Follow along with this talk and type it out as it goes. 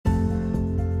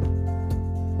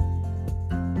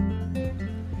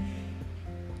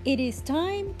It is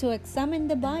time to examine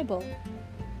the Bible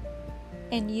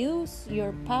and use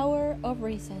your power of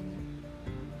reason.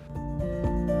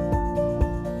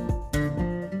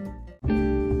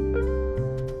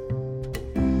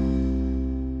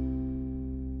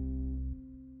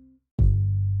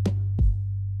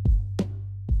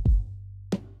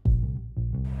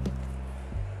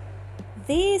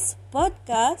 This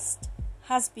podcast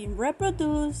has been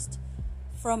reproduced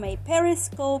from a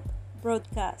Periscope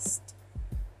broadcast.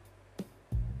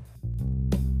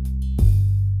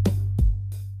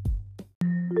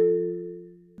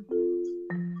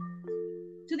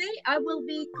 Today I will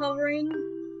be covering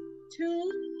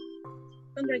two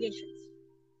congregations.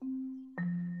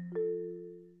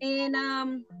 And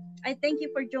I thank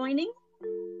you for joining.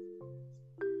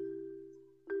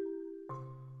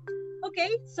 Okay,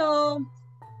 so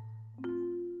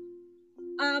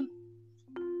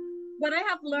what I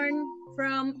have learned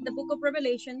from the book of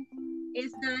Revelation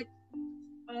is that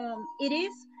it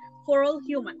is for all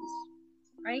humans,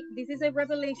 right? This is a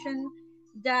revelation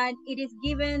that it is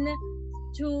given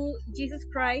to Jesus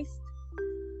Christ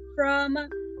from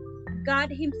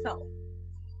God himself.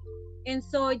 And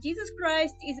so Jesus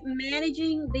Christ is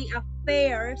managing the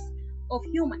affairs of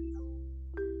humans.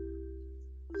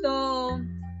 So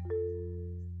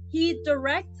he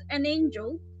directs an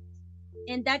angel,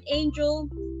 and that angel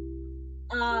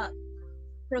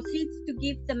proceeds to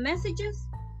give the messages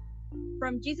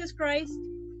from Jesus Christ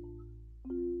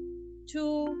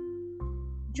to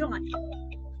John.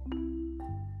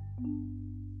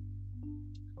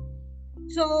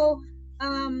 So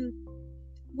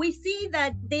we see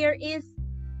that there is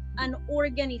an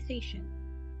organization,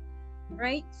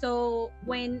 right? So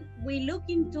when we look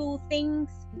into things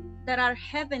that are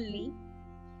heavenly,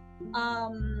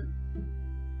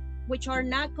 which are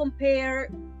not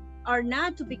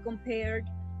to be compared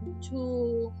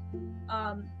to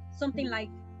something like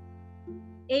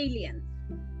aliens,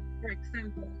 for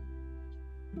example.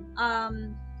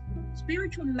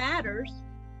 Spiritual matters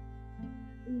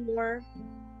or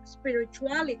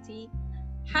spirituality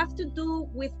have to do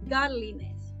with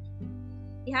godliness.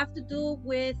 It have to do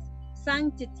with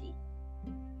sanctity.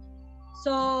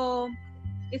 So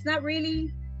it's not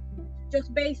really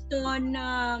just based on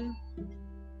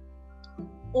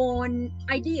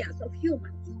ideas of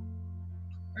humans,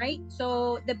 right?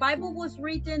 So the Bible was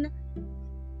written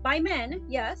by men,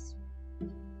 yes,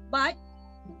 but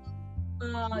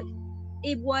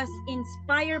it was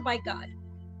inspired by God.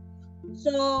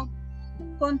 So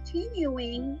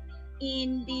continuing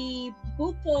in the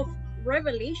book of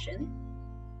Revelation,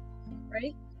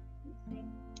 right?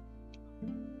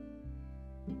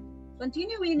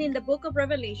 Continuing in the book of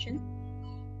Revelation,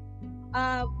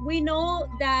 we know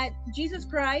that Jesus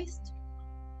Christ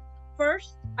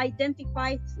first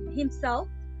identifies himself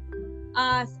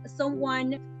as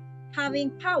someone having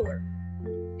power.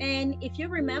 And if you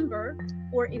remember,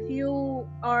 or if you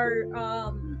are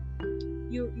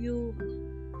you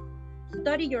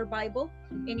study your Bible,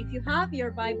 and if you have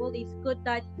your Bible, it's good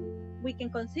that we can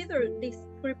consider these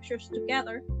scriptures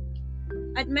together.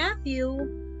 At Matthew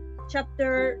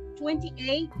chapter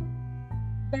 28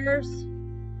 verse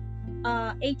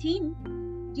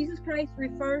 18, Jesus Christ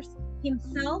refers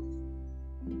himself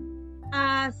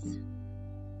as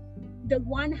the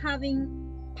one having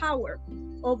power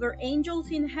over angels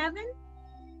in heaven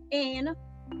and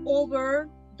over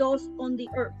those on the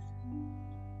earth.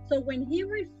 So when he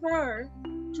referred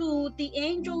to the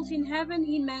angels in heaven,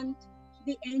 he meant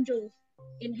the angels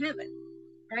in heaven,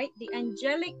 right? The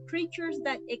angelic creatures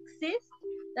that exist,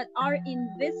 that are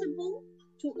invisible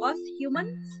to us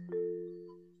humans,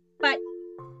 but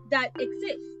that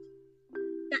exist,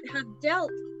 that have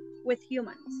dealt with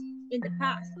humans in the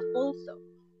past also,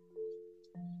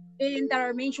 and that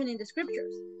are mentioned in the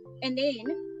scriptures. And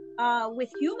then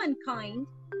with humankind,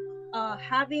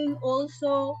 having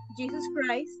also Jesus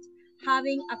Christ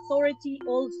having authority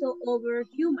also over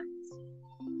humans.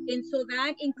 And so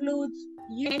that includes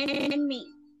you and me.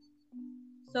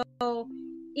 So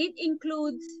it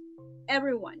includes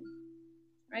everyone,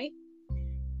 right?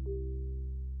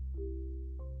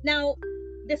 Now,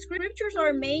 the scriptures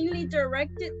are mainly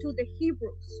directed to the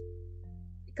Hebrews,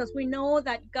 because we know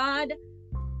that God,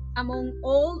 among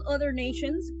all other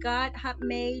nations, God had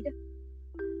made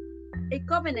a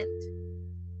covenant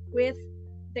with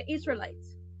the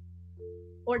Israelites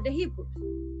or the Hebrews.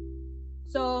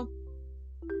 So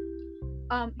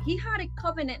he had a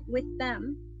covenant with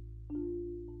them.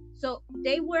 So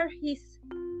they were his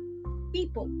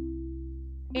people.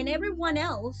 And everyone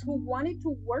else who wanted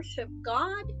to worship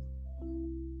God,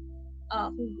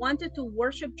 who wanted to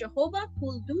worship Jehovah,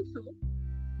 could do so.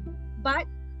 But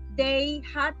they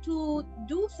had to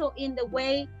do so in the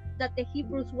way that the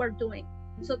Hebrews were doing.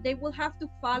 So they will have to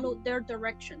follow their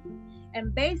direction.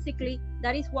 And basically,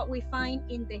 that is what we find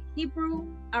in the Hebrew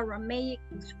Aramaic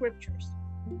scriptures.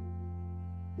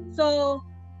 So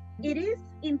it is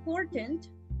important,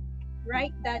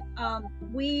 right, that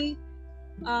we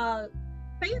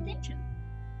pay attention,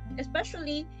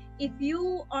 especially if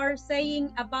you are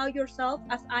saying about yourself,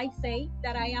 as I say,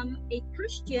 that I am a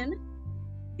Christian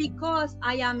because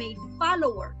I am a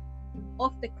follower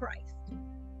of the Christ,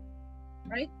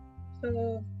 right?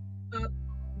 So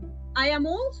I am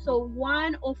also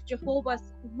one of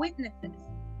Jehovah's Witnesses,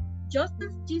 just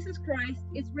as Jesus Christ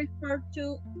is referred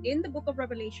to in the book of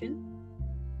Revelation.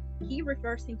 He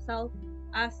refers himself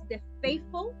as the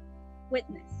faithful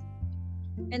witness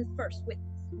and first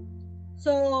witness.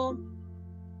 So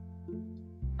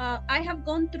I have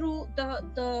gone through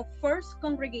the first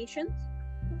congregations,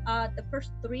 the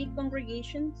first three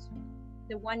congregations,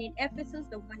 the one in Ephesus,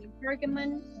 the one in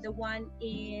Pergamon, the one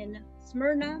in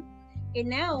Smyrna, and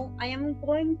now I am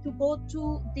going to go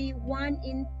to the one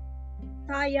in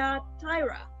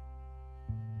Thyatira.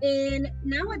 And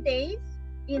nowadays,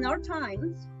 in our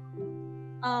times,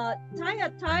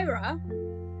 Thyatira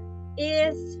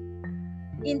is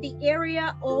in the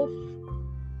area of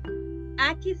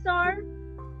Akhisar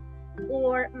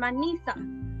or Manisa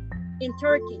in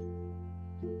Turkey.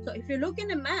 So if you look in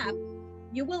the map,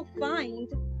 you will find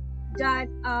that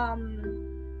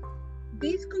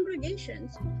these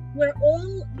congregations were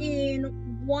all in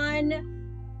one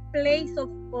place of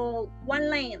one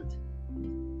land,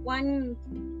 one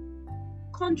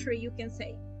country, you can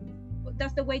say.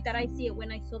 That's the way that I see it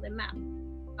when I saw the map,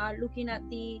 looking at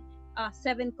the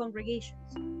 7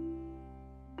 congregations.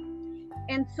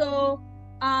 And so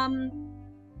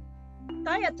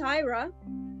Thyatira,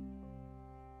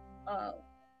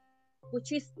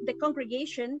 which is the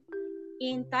congregation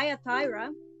in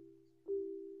Thyatira,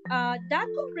 that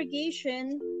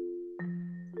congregation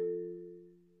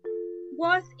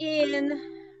was in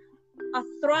a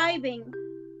thriving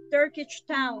Turkish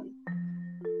town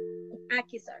of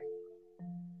Akhisar.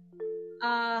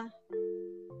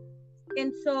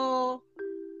 And so,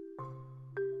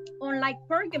 unlike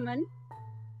Pergamon,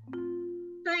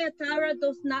 Thyatira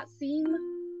does not seem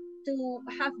to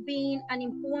have been an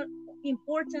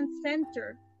important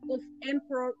center of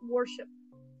emperor worship,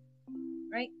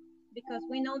 right? Because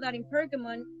we know that in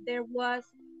Pergamon there was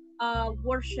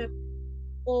worship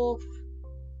of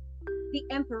the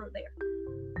emperor there,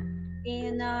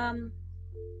 and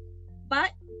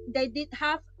but they did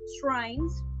have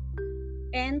shrines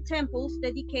and temples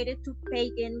dedicated to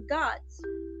pagan gods.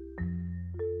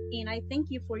 And I thank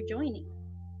you for joining.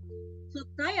 So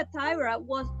Thyatira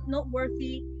was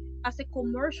noteworthy as a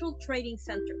commercial trading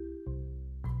center,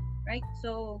 right?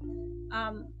 So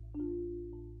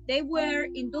they were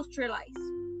industrialized,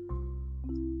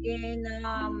 and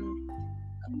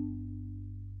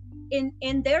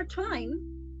in their time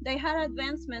they had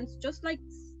advancements just like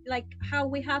how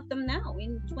we have them now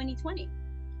in 2020.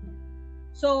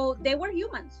 So they were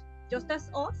humans just as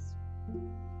us,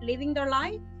 living their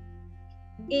life,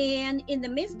 and in the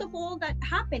midst of all that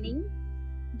happening,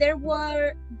 there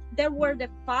were the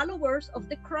followers of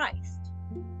the Christ,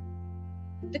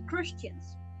 the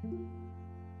Christians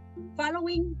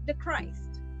following the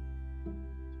Christ.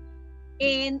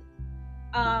 And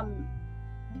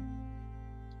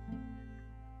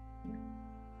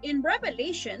in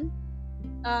Revelation,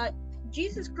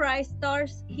 Jesus Christ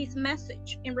starts his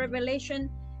message in Revelation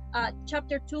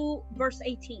chapter 2 verse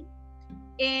 18,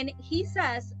 and he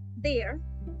says there,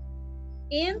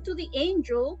 "And to the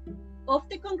angel of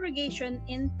the congregation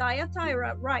in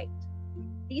Thyatira write,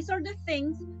 these are the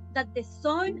things that the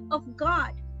Son of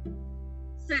God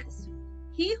says,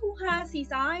 he who has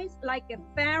his eyes like a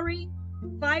fiery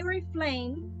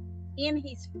flame, and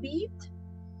his feet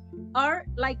are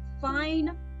like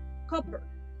fine copper."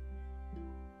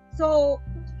 So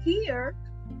here,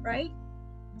 right,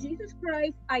 Jesus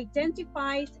Christ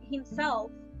identifies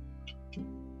himself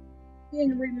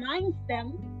and reminds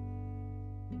them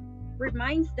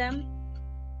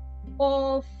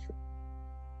of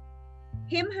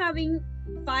him having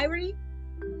fiery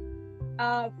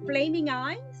flaming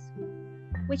eyes,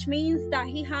 which means that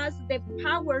he has the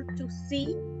power to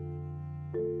see,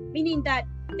 meaning that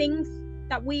things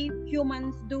that we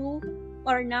humans do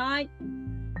are not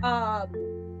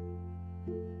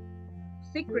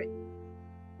secret,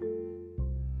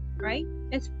 right?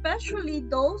 Especially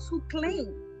those who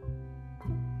claim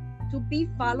to be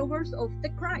followers of the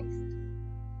Christ.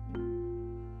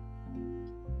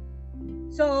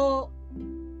 So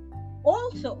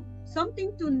also,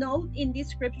 something to note in this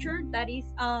scripture that is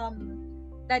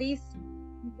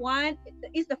one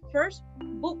is the first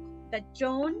book that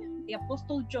John, the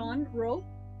Apostle John, wrote,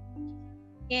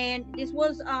 and this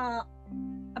was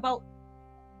about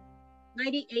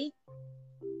 98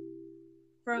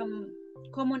 from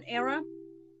Common Era,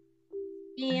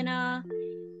 and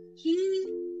he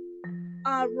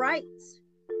writes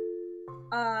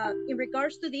in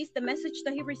regards to this. The message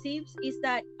that he receives is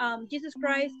that Jesus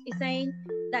Christ is saying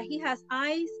that he has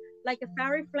eyes like a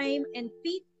fiery flame and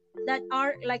feet that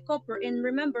are like copper. And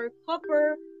remember,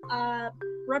 copper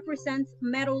represents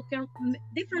metal.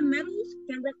 Different metals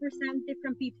can represent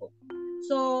different people.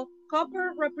 So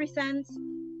copper represents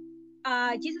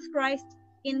Jesus Christ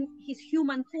in his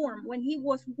human form when he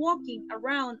was walking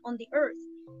around on the earth,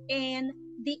 and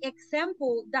the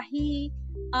example that he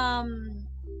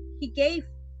gave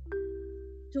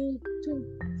to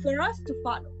for us to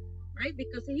follow, right?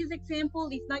 Because his example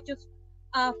is not just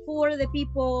for the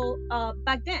people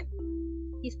back then.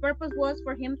 His purpose was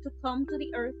for him to come to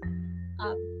the earth,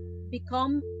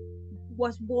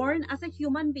 was born as a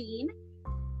human being,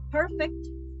 perfect,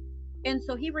 and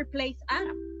so he replaced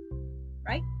Adam,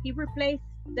 right? He replaced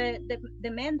the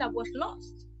man that was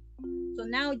lost. So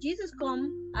now Jesus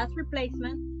comes as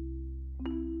replacement,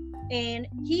 and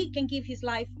he can give his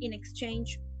life in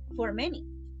exchange for many,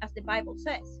 as the Bible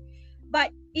says.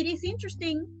 But it is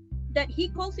interesting that he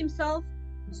calls himself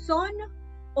Son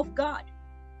of God,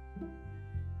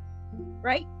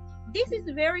 right? This is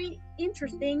very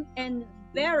interesting and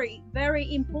very,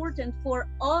 very important for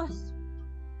us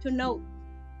to know.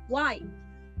 Why?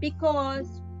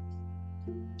 Because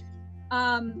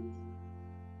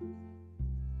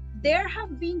there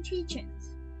have been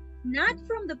teachings not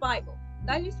from the Bible.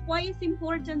 That is why it's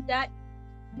important that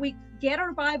we get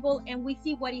our Bible and we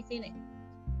see what is in it.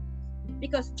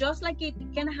 Because just like it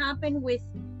can happen with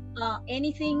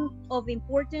anything of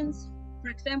importance, for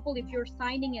example, if you're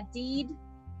signing a deed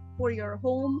for your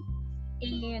home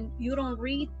and you don't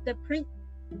read the print,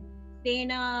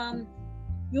 then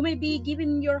you may be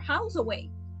giving your house away.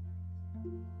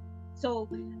 So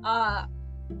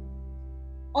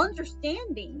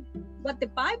understanding what the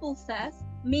Bible says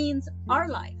means our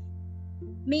life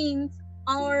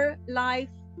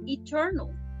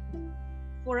eternal,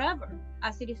 forever,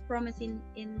 as it is promised in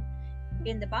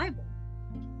the Bible.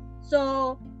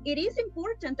 So it is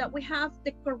important that we have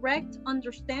the correct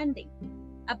understanding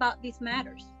about these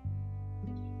matters.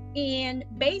 And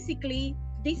basically,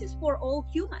 this is for all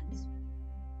humans,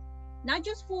 not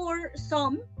just for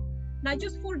some, not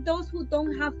just for those who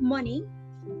don't have money,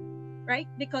 right?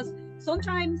 Because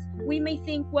sometimes we may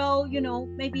think, well,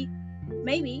 maybe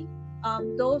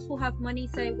those who have money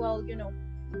say, well,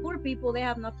 poor people, they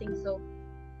have nothing, so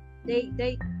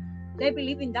they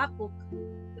believe in that book,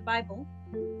 the Bible.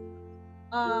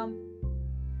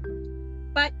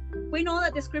 But we know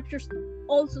that the scriptures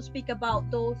also speak about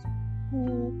those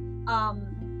who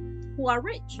are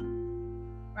rich,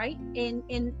 right?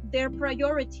 And their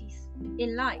priorities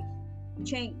in life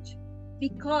change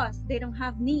because they don't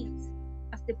have needs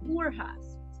as the poor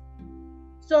has.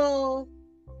 So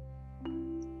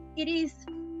it is,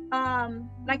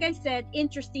 like I said,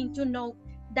 interesting to note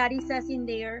that it says in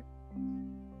there,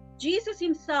 Jesus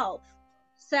himself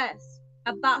says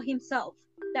about himself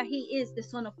that he is the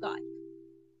Son of God.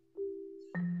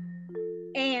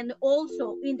 And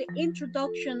also in the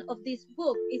introduction of this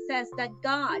book, it says that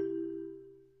God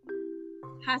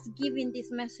has given this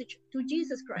message to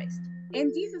Jesus Christ,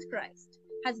 and Jesus Christ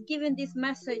has given this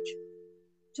message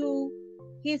to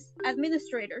his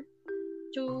administrator,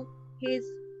 to his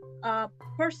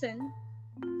person,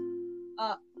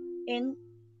 and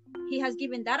he has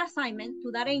given that assignment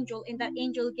to that angel, and that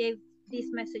angel gave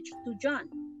this message to John,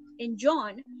 and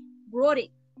John wrote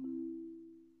it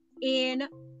in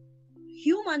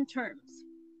human terms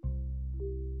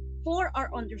for our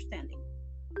understanding,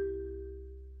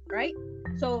 right?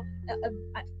 So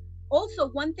also,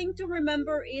 one thing to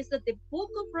remember is that the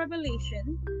book of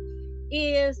Revelation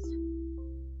is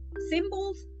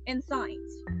symbols and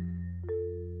signs,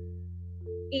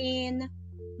 and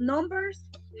numbers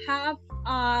have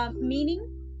meaning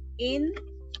in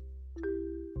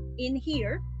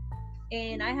here,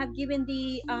 and I have given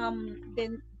the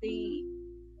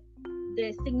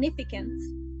significance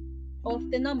of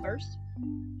the numbers.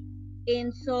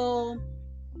 And so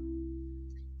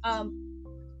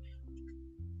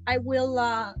I will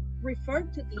refer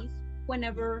to these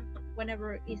whenever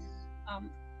is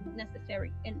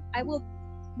necessary, and I will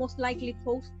most likely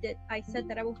post it. I said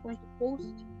that I was going to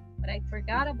post, but I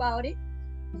forgot about it,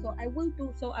 so I will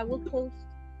do so. I will post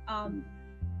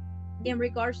in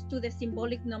regards to the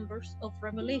symbolic numbers of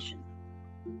Revelation,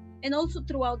 and also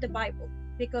throughout the Bible,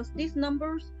 because these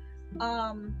numbers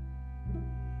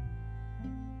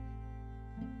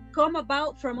come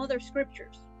about from other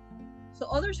scriptures. So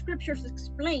other scriptures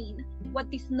explain what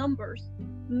these numbers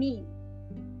mean,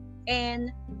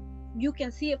 and you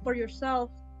can see it for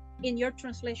yourself in your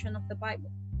translation of the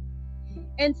Bible.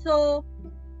 And so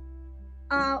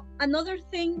another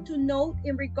thing to note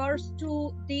in regards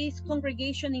to this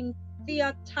congregation in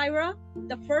Thyatira,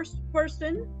 the first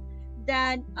person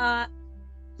that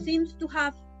seems to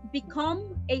have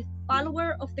become a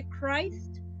follower of the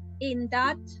Christ in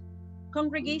that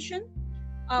congregation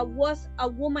was a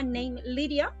woman named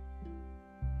Lydia,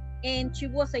 and she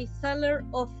was a seller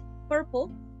of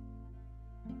purple.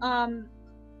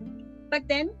 Back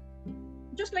then,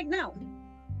 just like now,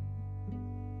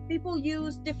 people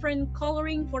use different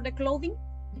coloring for the clothing,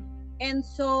 and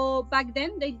so back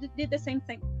then they did the same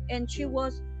thing. And she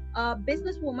was a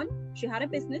businesswoman. She had a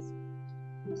business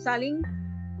selling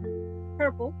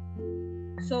purple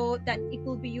so that it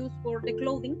could be used for the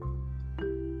clothing.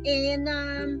 And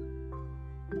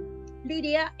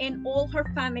Lydia and all her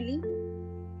family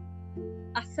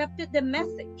accepted the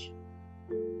message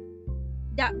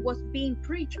that was being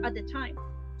preached at the time.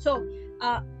 So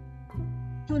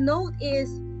to note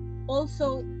is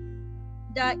also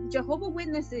that Jehovah's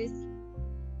Witnesses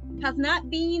have not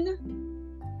been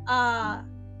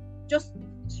just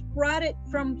spread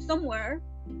from somewhere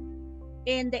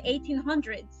in the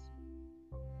 1800s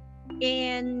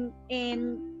and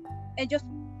just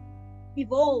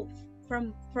evolve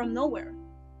from nowhere.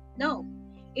 No,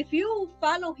 if you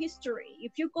follow history,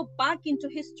 if you go back into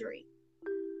history,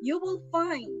 you will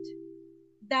find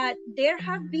that there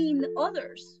have been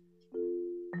others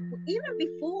even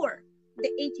before the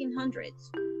 1800s,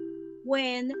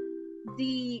 when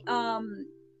the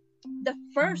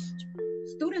first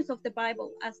students of the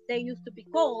Bible, as they used to be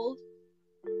called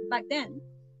back then,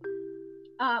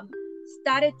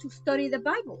 started to study the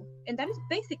Bible. And that is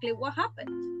basically what happened.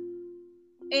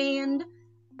 And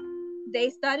they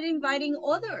started inviting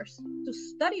others to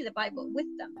study the Bible with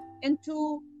them and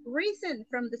to reason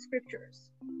from the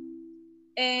scriptures.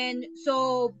 And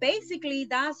so basically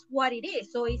that's what it is.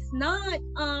 So it's not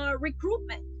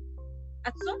recruitment,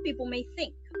 as some people may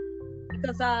think,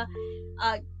 because I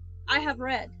have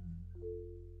read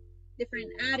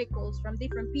different articles from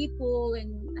different people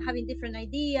and having different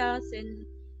ideas, and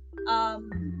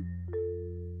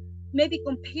maybe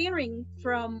comparing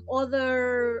from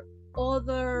other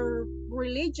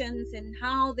religions and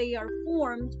how they are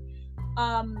formed,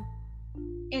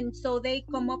 and so they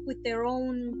come up with their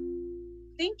own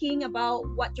thinking about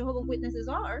what Jehovah's Witnesses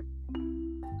are.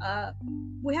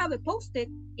 We have it posted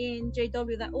in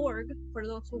jw.org for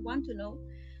those who want to know,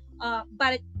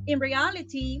 but in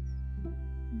reality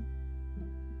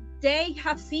they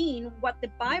have seen what the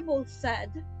Bible said.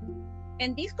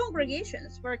 And these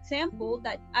congregations, for example,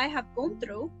 that I have gone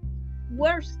through,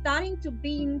 were starting to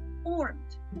be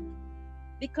formed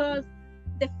because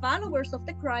the followers of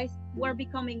the Christ were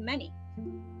becoming many.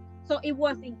 So it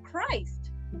was in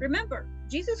Christ. Remember,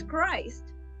 Jesus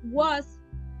Christ was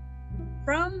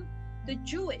from the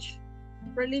Jewish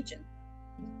religion.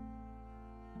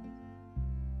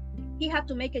 He had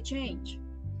to make a change.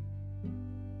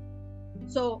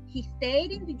 So he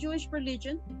stayed in the Jewish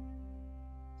religion,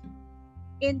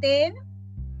 and then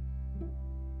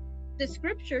the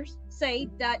scriptures say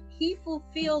that he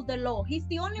fulfilled the law. He's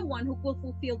the only one who could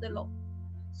fulfill the law.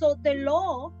 So the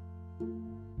law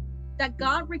that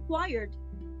God required,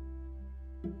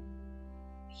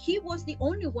 he was the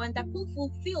only one that could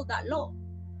fulfill that law.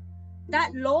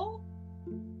 That law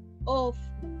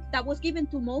that was given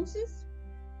to Moses,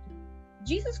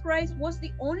 Jesus Christ was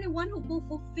the only one who could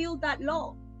fulfill that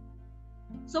law.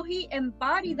 So he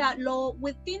embodied that law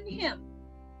within him,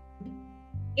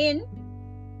 and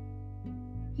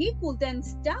he could then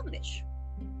establish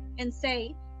and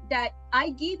say that I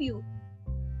give you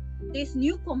this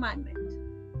new commandment.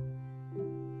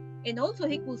 And also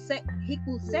he could say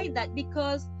that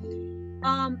because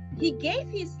he gave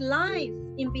his life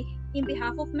in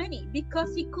behalf of many,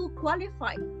 because he could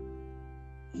qualify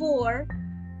for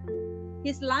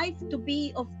his life to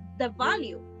be of the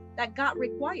value that God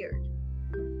required,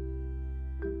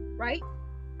 right?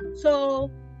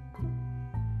 So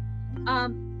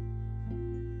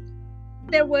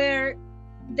there were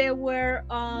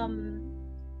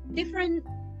different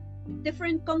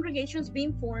congregations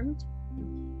being formed.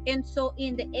 And so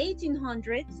in the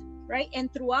 1800s, right,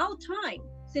 and throughout time,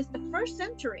 since the first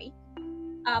century,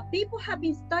 people have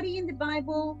been studying the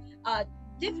Bible.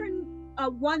 Different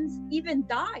ones even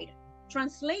died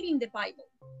translating the Bible.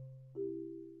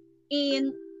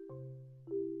 in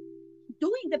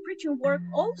doing the preaching work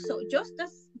also, just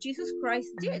as Jesus Christ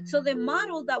did. So the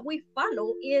model that we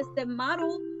follow is the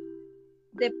model,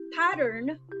 the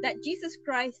pattern that Jesus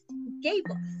Christ gave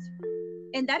us.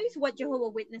 And that is what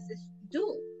Jehovah's Witnesses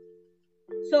do.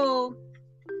 So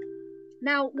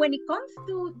now when it comes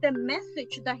to the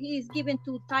message that he is given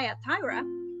to Thyatira,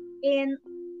 and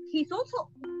he's also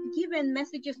given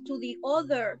messages to the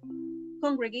other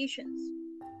congregations.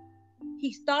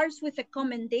 He starts with a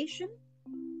commendation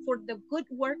for the good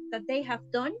work that they have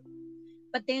done,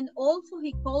 but then also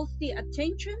he calls the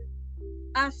attention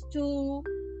as to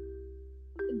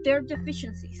their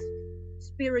deficiencies,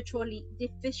 spiritually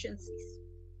deficiencies,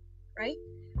 right?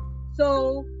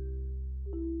 So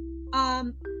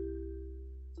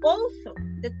also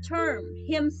the term,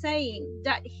 him saying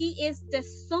that he is the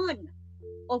Son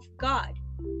of God,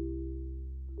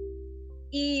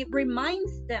 it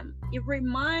reminds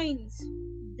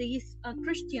these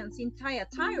Christians in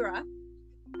Thyatira,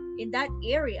 in that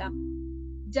area,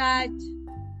 that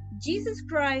Jesus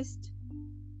Christ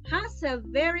has a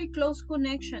very close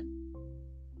connection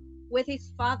with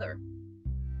his Father,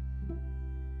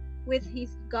 with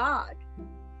his God.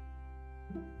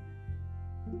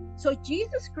 So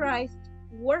Jesus Christ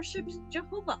worships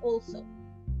Jehovah also.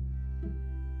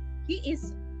 He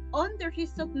is under his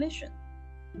submission.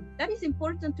 That is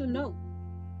important to know,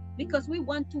 because we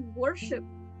want to worship,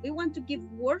 we want to give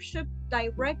worship,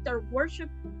 direct our worship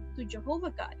to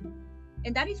Jehovah God.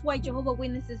 And that is why Jehovah's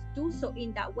Witnesses do so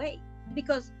in that way,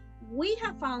 because we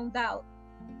have found out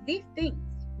these things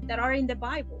that are in the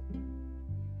Bible,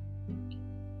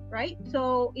 right?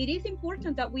 So it is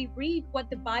important that we read what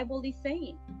the Bible is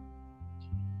saying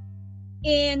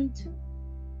and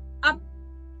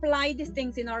apply these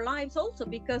things in our lives also,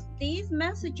 because these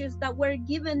messages that were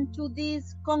given to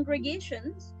these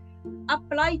congregations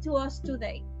apply to us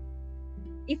today.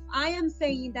 If I am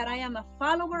saying that I am a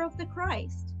follower of the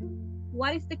Christ,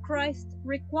 what is the Christ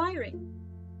requiring?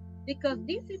 Because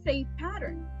this is a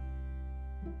pattern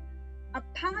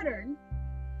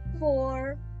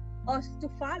for us to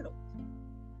follow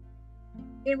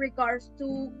in regards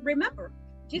to, remember,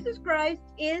 Jesus Christ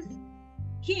is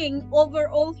king over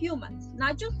all humans,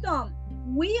 not just some.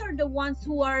 We are the ones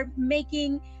who are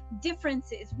making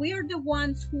differences. We are the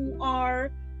ones who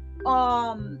are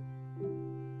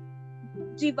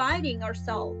dividing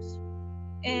ourselves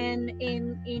and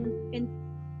in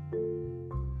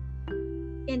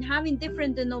having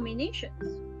different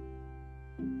denominations.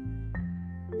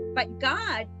 But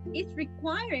God is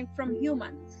requiring from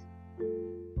humans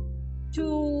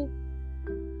to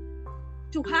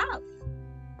have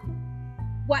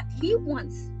what he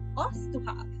wants us to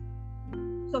have.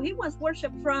 So he wants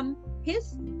worship from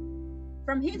his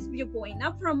viewpoint,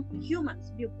 not from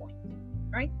humans' viewpoint,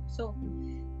 right? So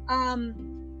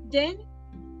then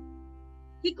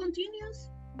he continues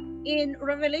in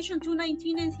Revelation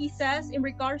 2:19, and he says, in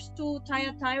regards to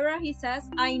Thyatira, he says,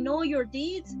 I know your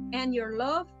deeds and your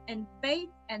love and faith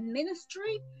and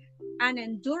ministry and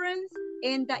endurance,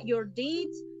 and that your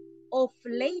deeds of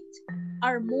late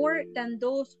are more than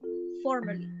those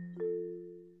formerly.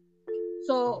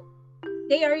 So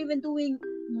they are even doing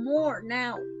more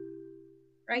now,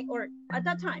 right? Or at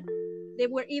that time, they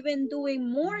were even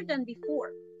doing more than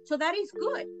before. So that is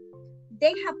good.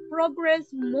 They have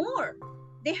progressed more.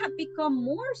 They have become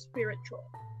more spiritual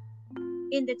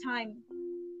in the time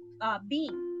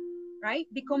being, right?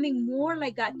 Becoming more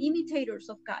like God, imitators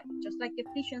of God, just like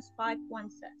Ephesians 5:1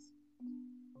 says.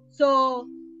 So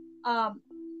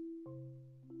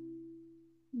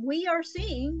we are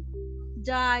seeing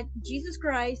that Jesus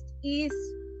Christ is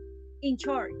in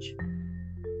charge,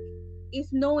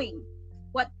 is knowing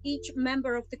what each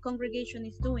member of the congregation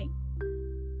is doing.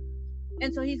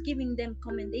 And so he's giving them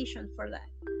commendation for that.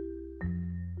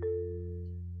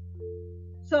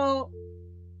 So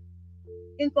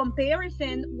in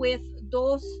comparison with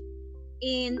those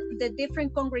in the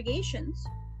different congregations,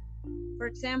 for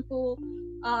example,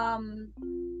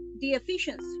 the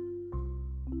Ephesians,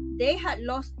 they had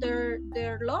lost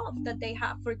their love that they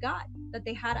had for God, that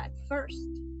they had at first.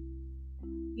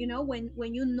 You know,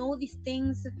 when you know these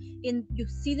things and you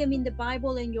see them in the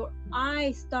Bible and your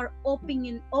eyes start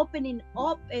opening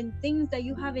up, and things that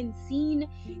you haven't seen,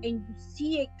 and you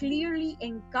see it clearly,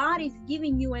 and God is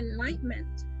giving you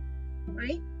enlightenment,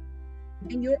 right?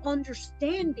 And you're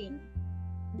understanding,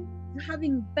 you're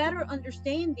having better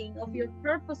understanding of your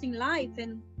purpose in life,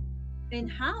 and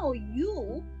how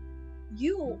you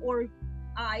or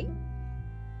I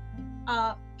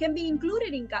can be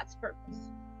included in God's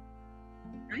purpose,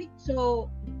 right? So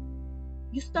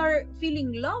you start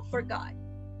feeling love for God.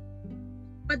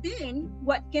 But then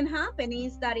what can happen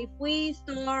is that if we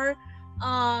start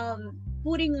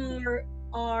putting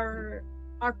our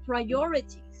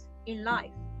priorities in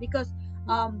life, because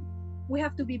we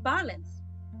have to be balanced,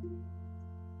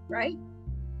 right?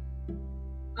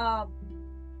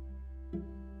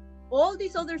 All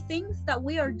these other things that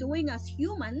we are doing as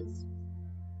humans,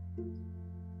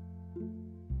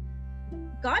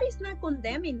 God is not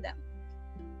condemning them.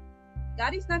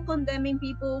 God is not condemning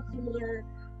people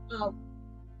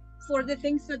for the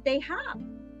things that they have.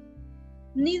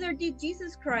 Neither did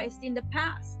Jesus Christ in the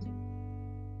past.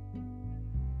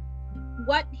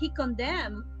 What he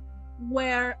condemned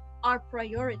were our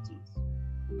priorities.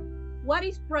 What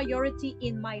is priority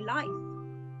in my life?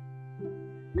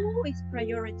 Who is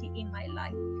priority in my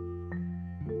life?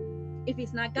 If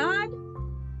it's not God,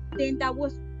 then that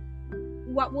was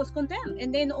what was condemned.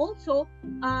 And then also,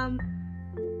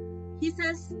 he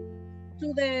says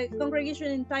to the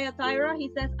congregation in Thyatira, he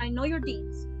says, I know your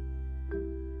deeds.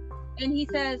 And he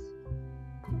says,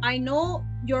 I know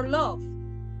your love.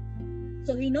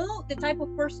 So he knows the type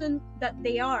of person that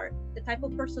they are, the type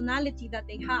of personality that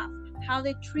they have, how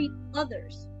they treat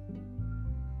others,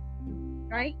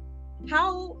 right?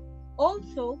 How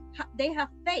also they have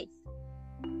faith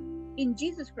in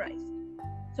Jesus Christ.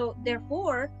 So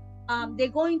therefore, they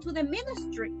go into the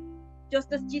ministry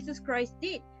just as Jesus Christ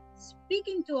did,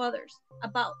 speaking to others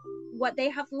about what they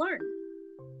have learned,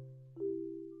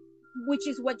 which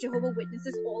is what Jehovah's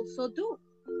Witnesses also do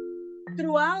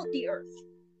throughout the earth.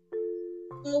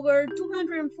 Over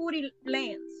 240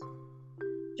 lands,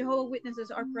 Jehovah's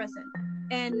Witnesses are present,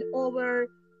 and over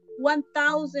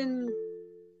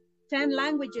 1,010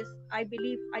 languages, I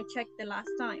believe I checked the last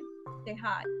time they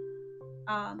had.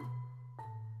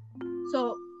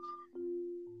 So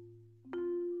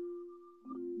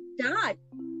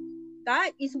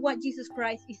that is what Jesus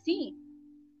Christ is seeing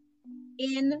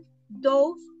in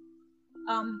those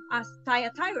as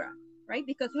Thyatira, right?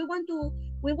 Because we want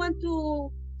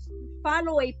to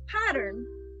follow a pattern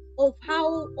of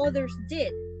how others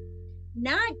did,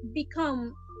 not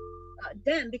become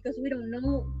them, because we don't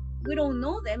know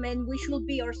them, and we should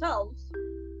be ourselves,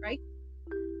 right?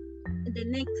 The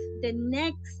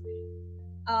next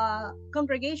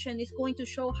congregation is going to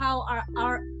show how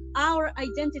our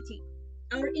identity,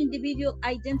 our individual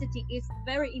identity, is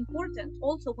very important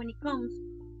also when it comes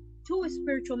to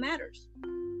spiritual matters.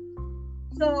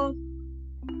 So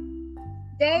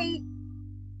they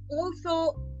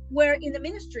also were in the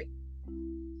ministry.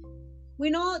 We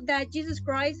know that Jesus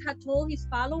Christ had told his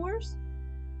followers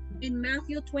in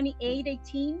Matthew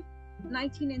 28:18,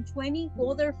 19, and 20,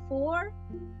 go therefore,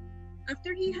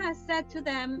 after he has said to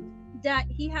them that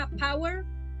he had power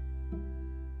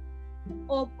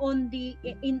over the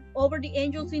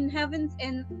angels in heavens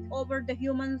and over the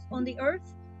humans on the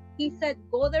earth, he said,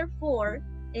 go therefore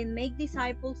and make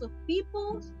disciples of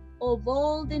peoples of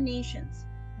all the nations.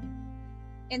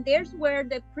 And there's where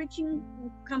the preaching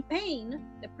campaign,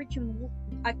 the preaching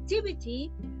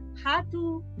activity had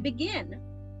to begin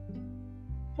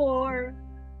for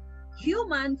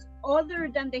humans other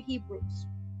than the Hebrews.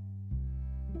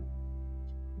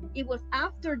 It was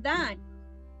after that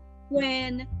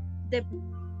when the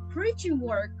preaching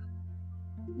work,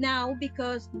 now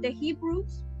because the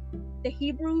Hebrews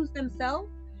themselves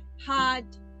had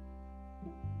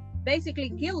basically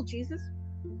killed Jesus,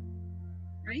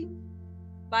 right?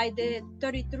 By the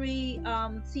 33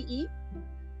 CE,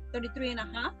 33 and a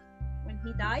half, when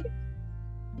he died.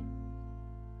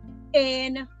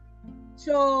 And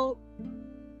so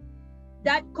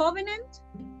that covenant,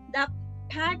 that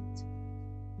pact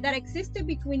that existed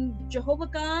between Jehovah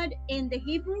God and the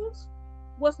Hebrews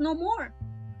was no more.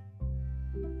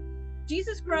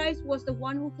 Jesus Christ was the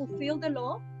one who fulfilled the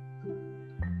law.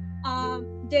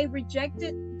 They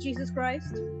rejected Jesus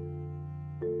Christ.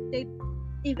 They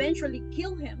eventually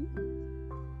killed him.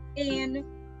 And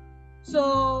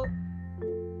so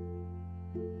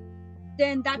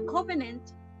then that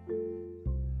covenant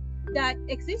that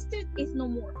existed is no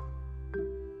more.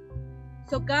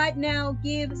 So God now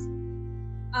gives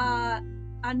a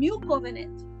new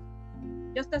covenant,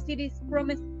 just as it is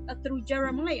promised through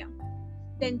Jeremiah.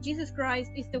 Then Jesus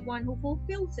Christ is the one who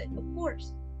fulfills it, of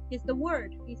course. He's the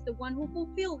Word. He's the one who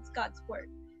fulfills God's Word.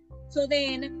 So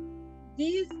then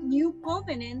this new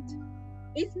covenant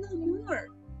is no more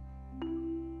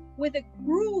with a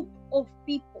group of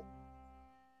people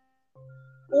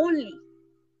only.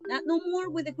 Not no more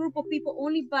with a group of people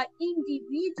only, but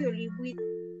individually with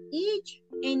each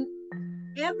and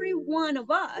every one of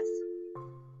us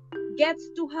gets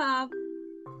to have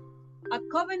a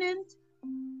covenant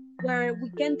where we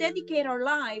can dedicate our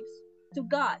lives to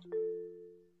God.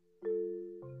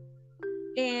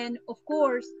 And of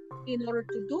course, in order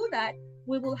to do that,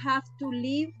 we will have to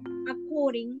live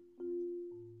according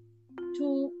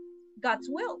to God's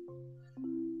will.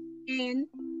 And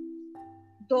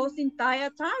those in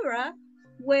Thyatira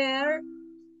were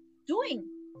doing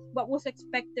what was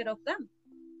expected of them.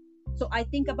 So I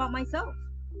think about myself.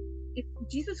 If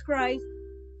Jesus Christ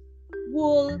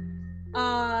will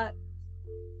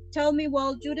tell me,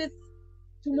 well, Judith,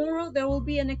 tomorrow there will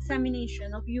be an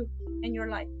examination of you and your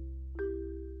life,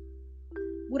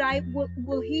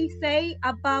 will he say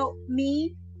about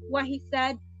me what he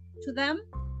said to them?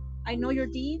 I know your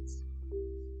deeds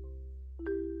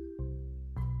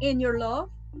and your love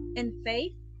and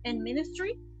faith and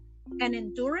ministry and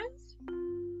endurance,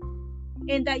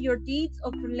 and that your deeds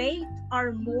of late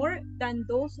are more than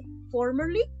those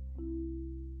formerly?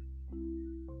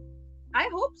 I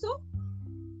hope so,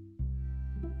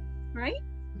 right?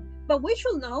 But we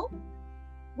should know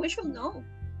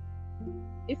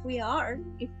if we are,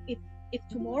 if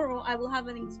tomorrow I will have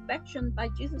an inspection by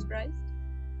Jesus Christ.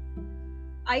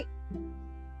 I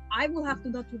will have to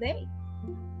know today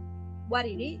what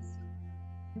it is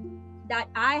that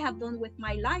I have done with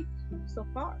my life so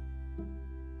far,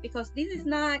 because this is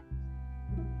not,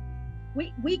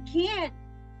 we can't,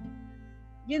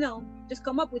 just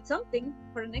come up with something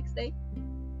for the next day.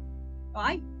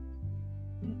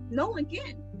 No one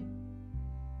can.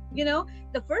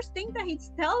 The first thing that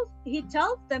he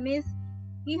tells them is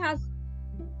he has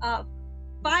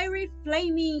fiery,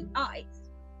 flaming eyes,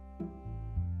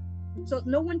 so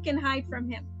no one can hide from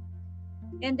him.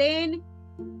 And then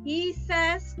he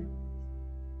says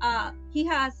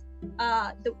he's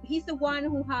the one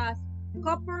who has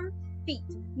copper feet,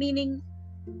 meaning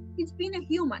he's been a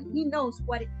human. He knows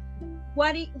what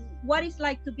it's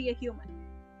like to be a human,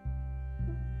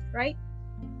 right?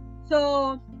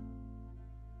 So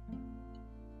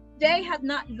they had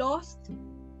not lost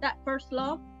that first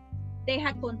love. They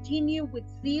had continued with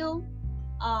zeal,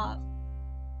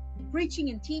 preaching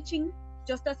and teaching,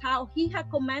 just as how he had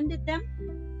commanded them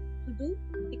to do,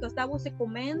 because that was a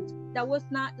command. That was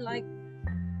not like,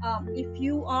 if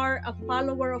you are a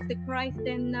follower of the Christ,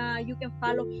 then you can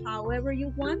follow however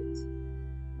you want.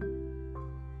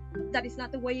 That is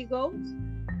not the way it goes.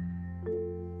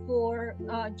 For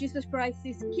Jesus Christ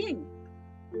is King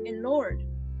and Lord,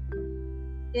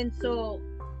 and so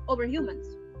over humans.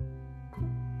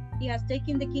 He has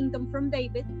taken the kingdom from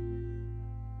David,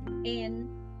 and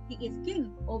he is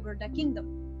king over the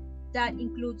kingdom. That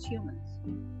includes humans.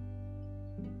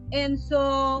 And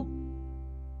so,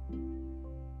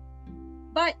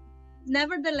 but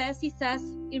nevertheless, he says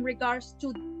in regards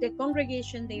to the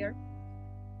congregation there,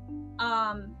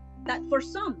 that for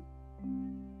some,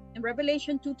 in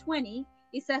Revelation 2:20,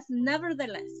 it says,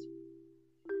 nevertheless,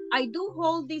 I do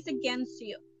hold this against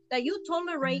you, that you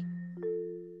tolerate,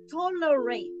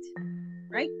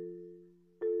 right?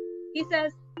 He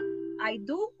says, I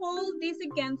do hold this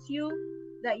against you,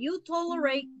 that you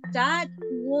tolerate that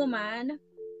woman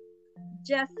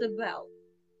Jezebel,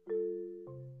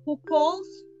 who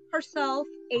calls herself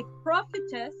a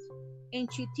prophetess,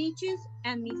 and she teaches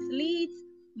and misleads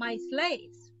my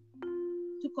slaves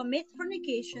to commit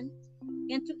fornication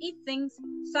and to eat things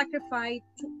sacrificed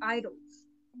to idols.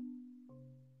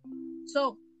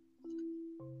 So,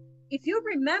 if you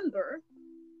remember,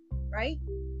 right,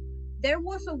 there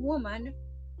was a woman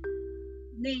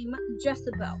named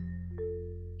Jezebel,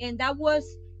 and that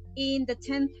was in the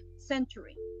 10th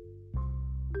century.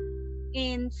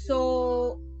 And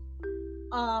so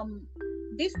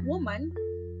this woman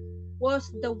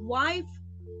was the wife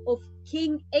of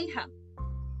King Ahab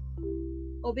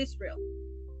of Israel.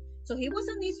 So he was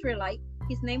an Israelite.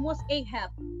 His name was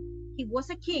Ahab. He was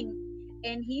a king,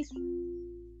 and his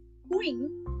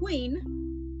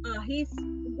his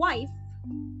wife,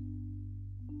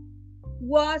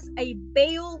 was a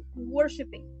Baal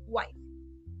worshiping wife.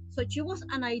 So she was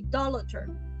an idolater.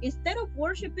 Instead of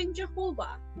worshiping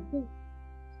Jehovah, who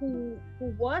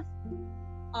was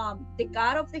the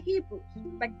God of the Hebrews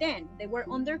back then, they were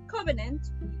under covenant,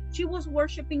 she was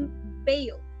worshiping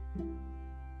Baal,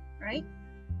 right?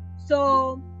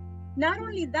 So not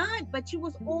only that, but she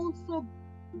was also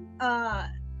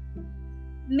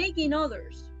making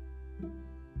others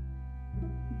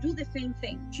do the same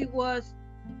thing. She was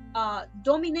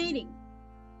dominating.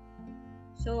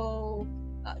 So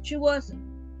she was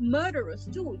murderous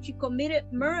too. She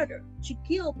committed murder. She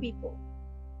killed people.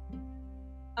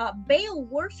 Baal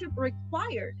worship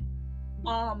required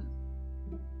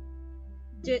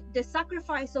the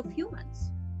sacrifice of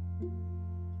humans,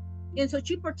 and so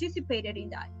she participated in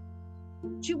that.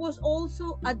 She was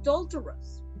also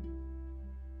adulterous.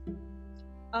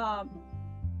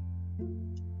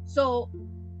 So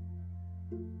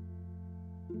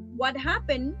what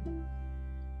happened?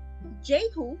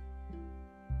 Jehu,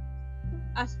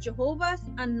 as Jehovah's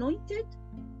anointed,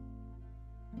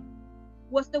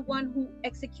 was the one who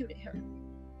executed her,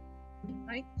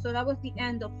 right? So that was the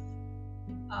end of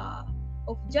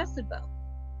Jezebel.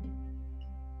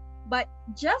 But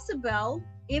Jezebel,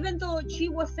 even though she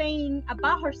was saying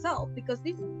about herself, because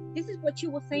this is what she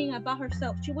was saying about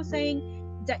herself, she was saying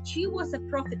that she was a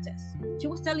prophetess. She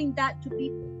was telling that to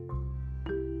people,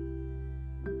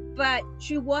 but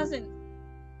she wasn't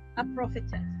a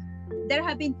prophetess. There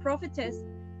have been prophetess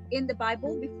in the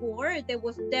Bible before. There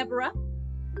was Deborah,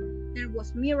 there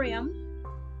was Miriam,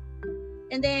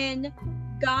 and then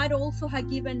God also had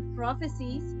given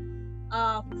prophecies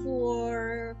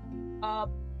for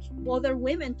other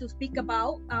women to speak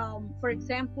about. For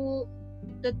example,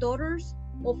 the daughters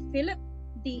of Philip,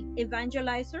 the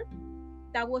evangelizer,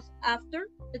 that was after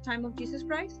the time of Jesus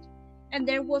Christ. And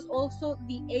there was also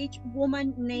the aged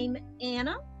woman named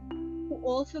Anna, who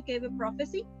also gave a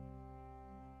prophecy.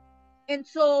 And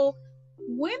so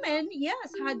women,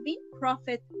 yes, had been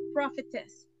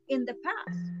prophetess in the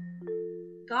past.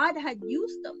 God had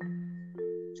used them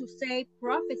to say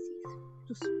prophecies,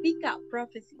 to speak out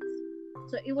prophecies.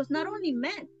 So it was not only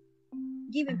men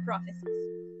giving prophecies.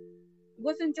 It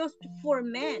wasn't just for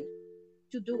men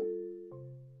to do.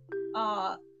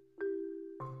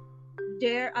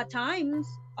 There are times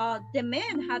the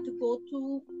men had to go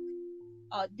to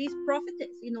these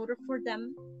prophetess in order for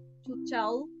them to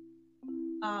tell,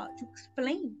 to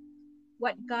explain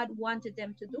what God wanted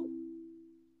them to do.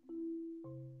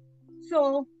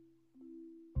 So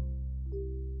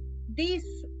this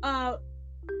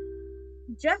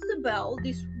Jezebel,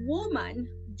 this woman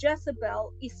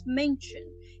Jezebel, is mentioned,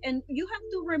 and you have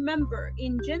to remember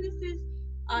in Genesis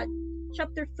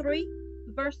chapter 3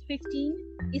 verse 15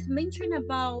 is mentioned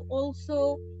about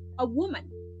also a woman,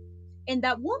 and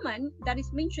that woman that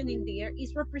is mentioned in there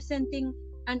is representing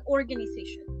an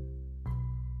organization,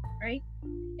 right?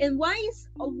 And why is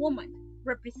a woman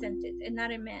represented and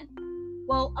not a man?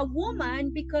 Well, a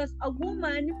woman, because a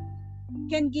woman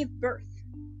can give birth.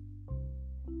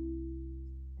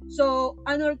 So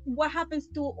what happens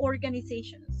to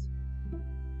organizations?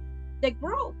 They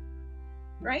grow,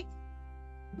 right?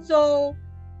 So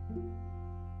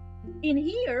in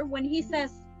here, when he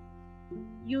says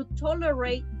you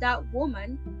tolerate that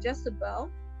woman Jezebel,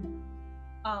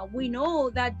 we know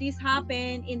that this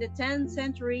happened in the 10th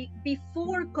century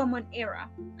before Common Era.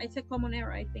 I said Common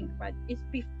Era, I think, but it's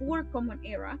before Common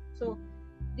Era. So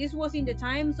this was in the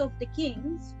times of the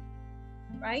kings,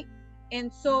 right?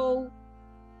 And so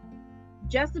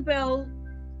Jezebel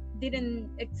didn't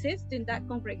exist in that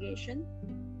congregation.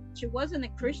 She wasn't a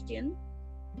Christian.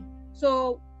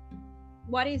 So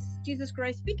what is Jesus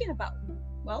Christ speaking about?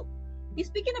 Well, he's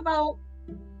speaking about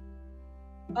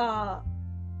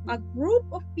a group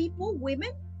of people,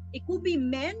 women, it could be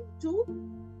men too,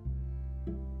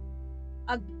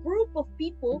 a group of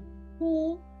people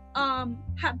who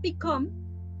have become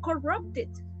corrupted,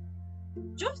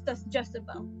 just as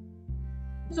Jezebel.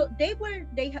 So they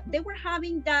were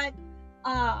having that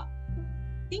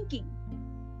thinking,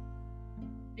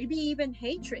 maybe even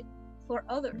hatred for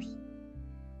others,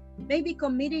 maybe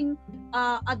committing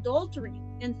adultery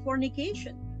and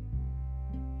fornication,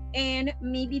 and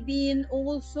maybe being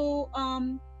also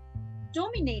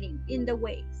dominating in the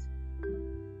ways,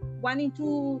 wanting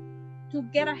to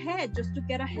get ahead, just to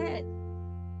get ahead.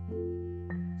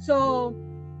 So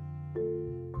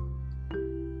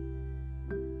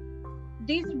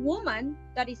this woman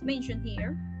that is mentioned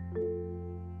here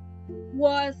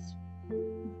was,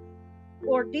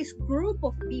 or this group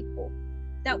of people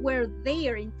that were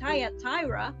there in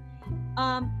Thyatira,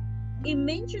 it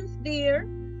mentions there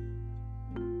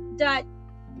that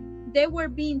they were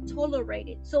being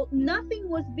tolerated. So nothing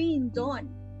was being done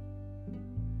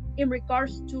in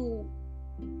regards to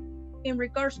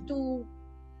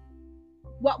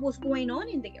what was going on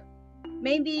in there.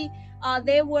 Maybe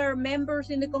there were members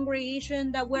in the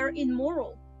congregation that were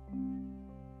immoral,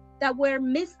 that were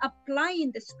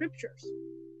misapplying the scriptures.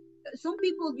 Some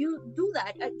people do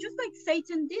that, just like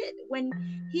Satan did when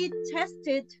he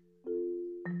tested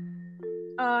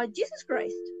Jesus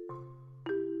Christ.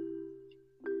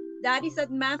 That is at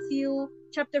Matthew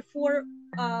chapter 4,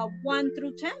 1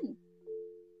 through 10.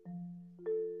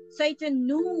 Satan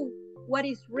knew what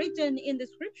is written in the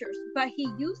scriptures, but he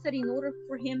used it in order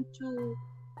for him to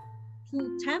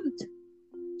tempt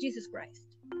Jesus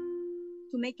Christ,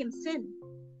 to make him sin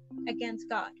against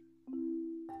God.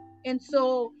 And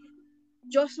so,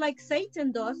 just like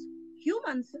Satan does,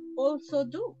 humans also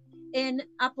do. And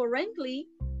apparently,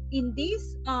 in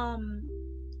this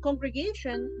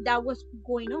congregation, that was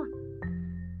going on.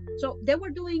 So they were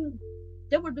doing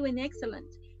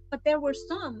excellent, but there were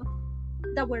some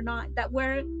that were not, that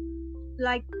were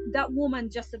like that woman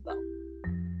Jezebel,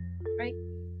 right?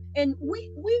 And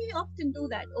we often do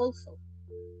that also.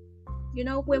 You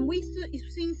know, when we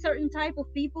see certain type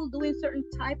of people doing certain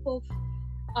type of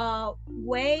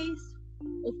ways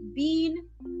of being,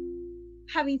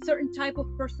 having certain type of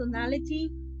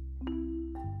personality,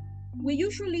 we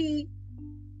usually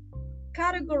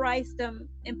categorize them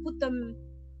and put them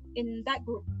in that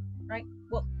group, right?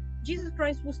 Well, Jesus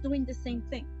Christ was doing the same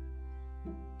thing.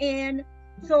 And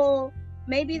so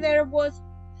maybe there was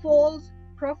false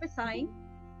prophesying,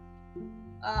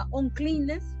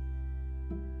 uncleanness,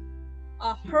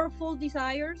 hurtful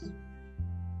desires,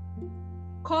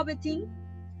 coveting,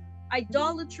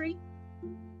 idolatry,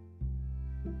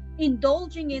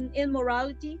 indulging in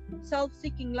immorality,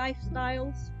 self-seeking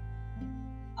lifestyles.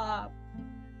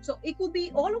 So it could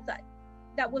be all of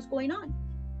that was going on,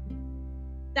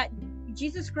 that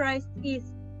Jesus Christ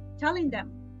is telling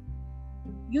them,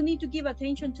 you need to give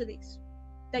attention to this,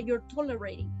 that you're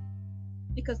tolerating,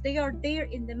 because they are there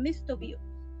in the midst of you,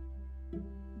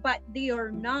 but they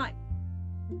are not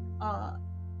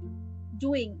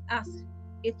doing as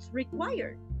it's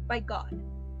required by God.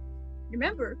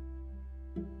 Remember,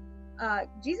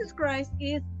 Jesus Christ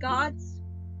is God's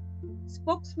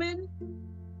spokesman.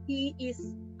 He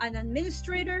is an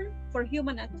administrator for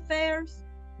human affairs.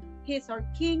 He is our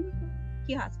king.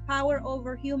 He has power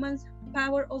over humans,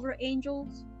 power over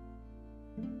angels.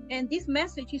 And this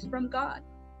message is from God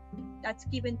that's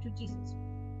given to Jesus.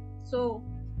 So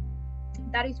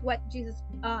that is what Jesus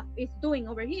is doing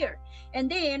over here. And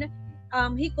then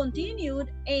he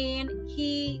continued, and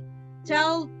he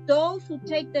tells those who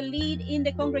take the lead in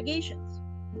the congregations,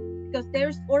 because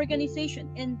there's organization.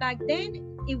 And back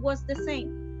then it was the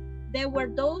same. There were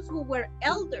those who were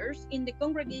elders in the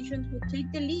congregations who take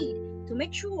the lead to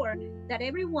make sure that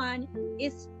everyone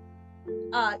is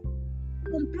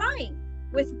complying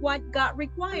with what God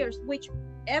requires, which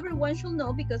everyone should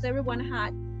know, because everyone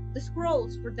had the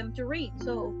scrolls for them to read.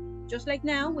 So just like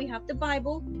now we have the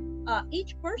Bible,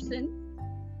 each person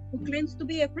who claims to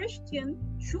be a Christian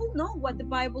should know what the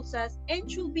Bible says and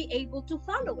should be able to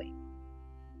follow it,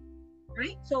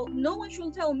 right? So no one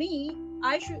should tell me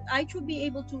I should be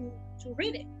able to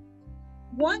read it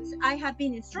once I have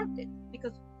been instructed,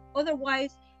 because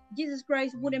otherwise Jesus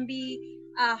Christ wouldn't be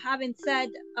having said,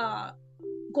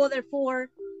 go therefore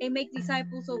and make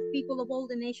disciples of people of all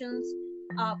the nations,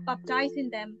 baptizing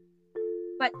them,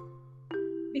 but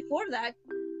before that,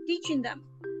 teaching them,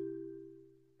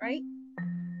 right?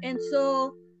 And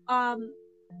so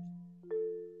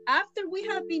after we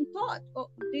have been taught, oh,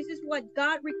 this is what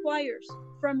God requires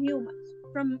from humans,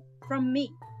 from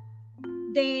me,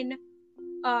 then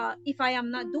if I am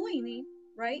not doing it,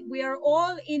 right? We are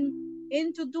all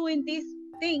into doing this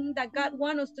thing that God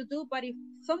wants us to do, but if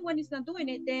someone is not doing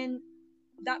it, then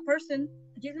that person,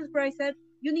 Jesus Christ said,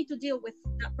 you need to deal with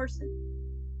that person,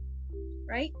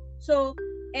 right? So,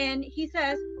 and he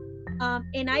says,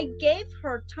 and I gave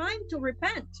her time to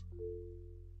repent,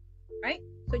 right?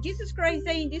 So Jesus Christ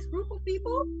saying, this group of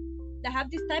people that have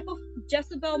this type of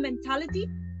Jezebel mentality,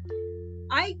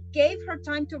 I gave her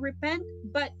time to repent,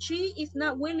 but she is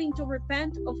not willing to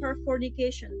repent of her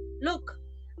fornication. Look,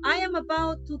 I am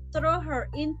about to throw her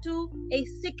into a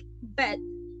sick bed,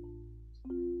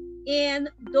 and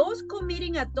those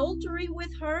committing adultery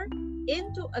with her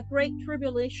into a great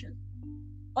tribulation,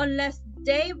 unless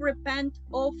they repent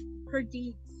of her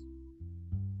deeds.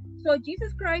 So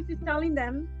Jesus Christ is telling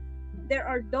them, there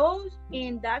are those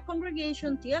in that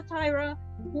congregation, Thyatira,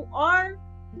 who are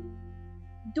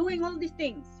doing all these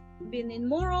things, being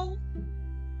immoral,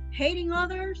 hating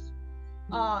others,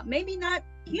 maybe not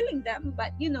killing them,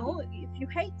 but you know, if you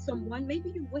hate someone, maybe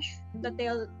you wish that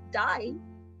they'll die,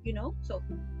 you know, so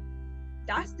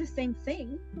that's the same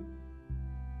thing.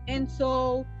 And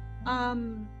so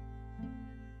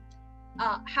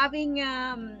having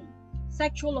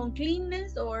sexual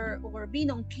uncleanness or being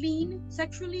unclean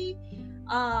sexually,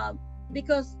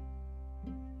 because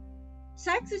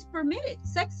sex is permitted.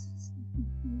 Sex,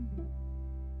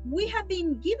 we have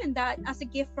been given that as a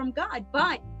gift from God,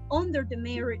 but under the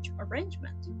marriage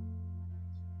arrangement,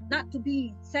 not to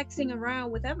be sexing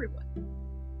around with everyone,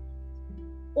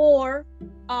 or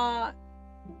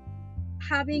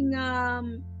having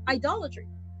idolatry,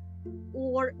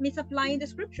 or misapplying the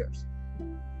scriptures,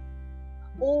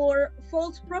 or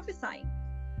false prophesying.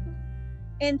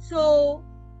 And so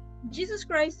Jesus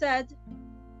Christ said,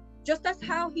 just as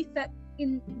how he said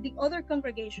in the other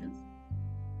congregations,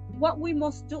 what we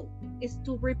must do is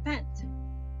to repent,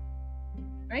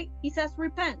 right? He says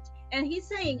repent, and he's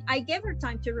saying, I gave her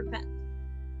time to repent.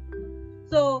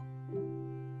 So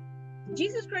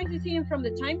Jesus Christ is here from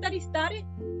the time that he started,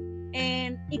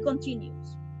 and it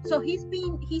continues. So he's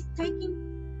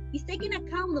taking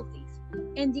account of this,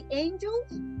 and the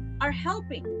angels are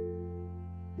helping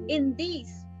in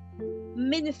this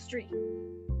ministry,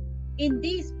 in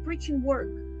this preaching work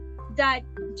that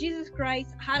Jesus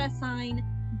Christ had assigned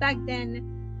back then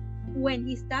when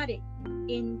he started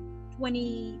in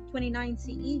 29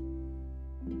 CE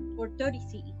or 30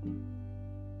 CE.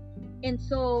 And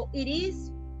so it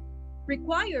is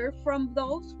required from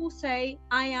those who say,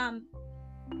 I am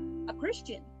a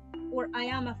Christian, or I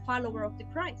am a follower of the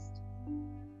Christ,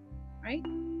 right?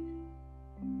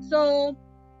 So,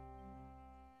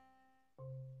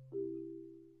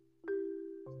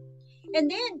 and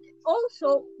then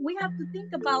also we have to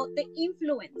think about the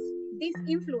influence, this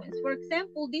influence. For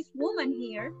example, this woman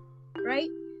here, right?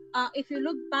 If you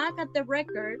look back at the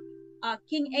record,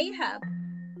 King Ahab,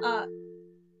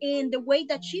 in the way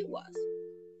that she was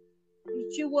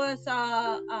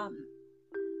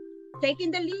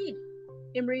taking the lead.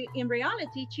 In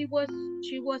reality, she was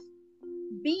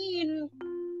being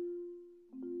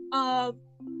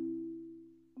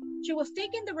she was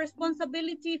taking the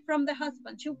responsibility from the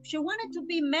husband. She wanted to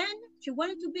be man, she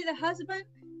wanted to be the husband,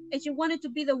 and she wanted to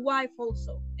be the wife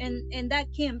also, and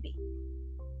that can be,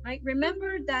 right?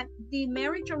 Remember that the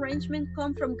marriage arrangement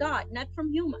comes from God, not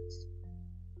from humans.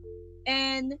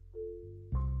 And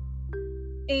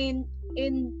in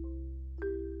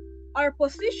our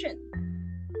position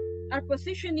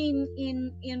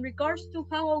in regards to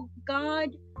how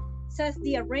God says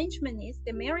the arrangement is,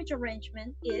 the marriage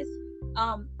arrangement is,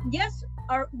 yes,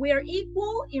 we are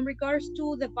equal in regards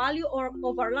to the value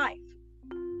of our life,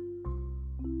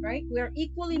 right? We are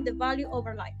equal in the value of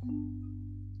our life.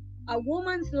 A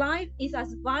woman's life is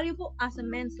as valuable as a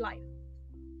man's life,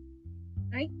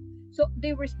 right? So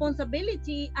the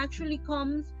responsibility actually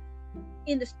comes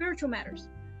in the spiritual matters,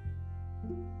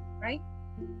 right?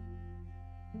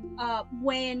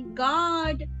 When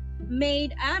God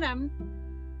made Adam,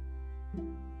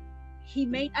 he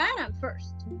made Adam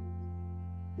first.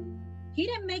 He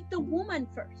didn't make the woman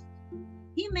first.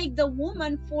 He made the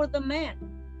woman for the man.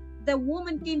 The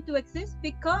woman came to exist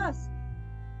because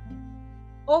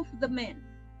of the man.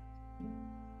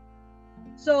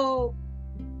 So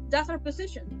that's our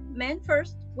position. Men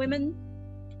first, women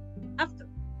after.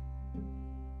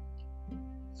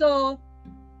 So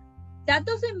that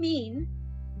doesn't mean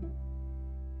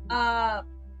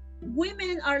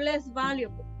women are less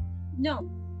valuable. No.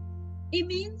 It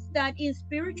means that in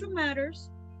spiritual matters,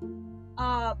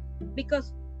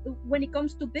 because when it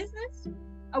comes to business,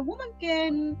 a woman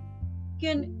can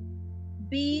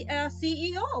be a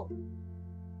CEO,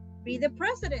 be the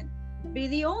president, be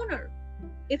the owner.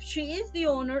 If she is the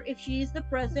owner, if she is the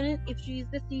president, if she is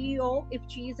the CEO, if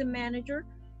she is a manager,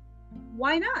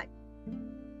 why not?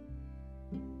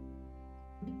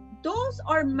 Those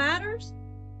are matters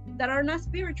that are not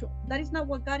spiritual. That is not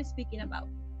what God is speaking about.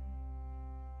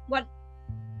 What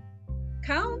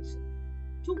counts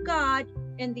to God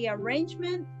in the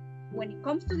arrangement, when it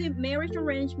comes to the marriage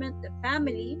arrangement, the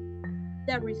family,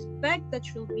 the respect that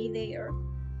should be there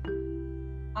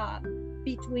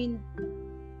between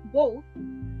both,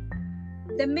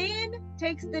 the man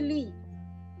takes the lead.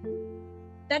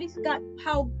 That is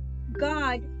how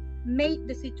God made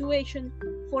the situation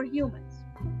for humans,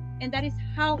 and that is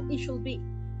how it should be,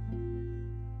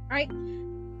 right?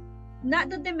 Not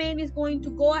that the man is going to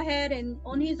go ahead and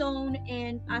on his own,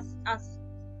 and as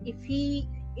if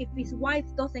his wife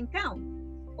doesn't count.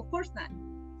 Of course not.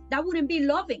 That wouldn't be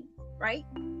loving, right?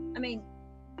 I mean,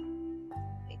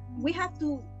 we have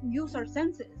to use our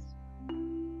senses,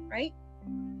 right?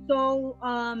 So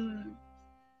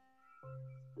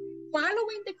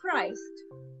following the Christ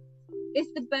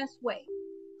is the best way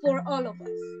for all of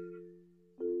us.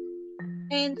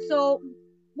 And so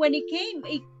when it came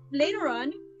later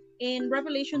on in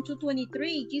Revelation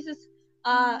 2:23, Jesus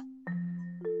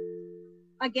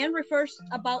again refers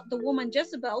about the woman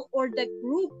Jezebel, or the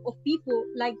group of people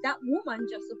like that woman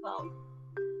Jezebel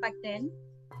back then.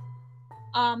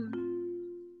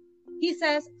 He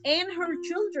says, and her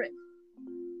children,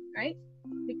 right?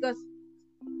 Because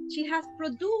she has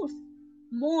produced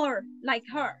more like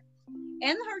her.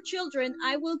 And her children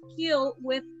I will kill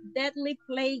with deadly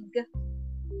plague,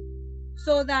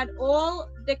 so that all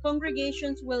the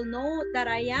congregations will know that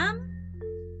I am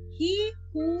he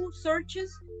who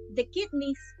searches the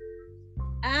kidneys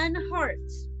and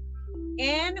hearts,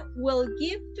 and will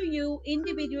give to you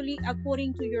individually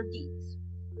according to your deeds.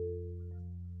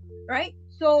 right?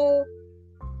 So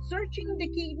searching the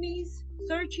kidneys,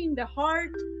 searching the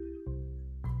heart,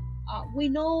 we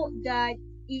know that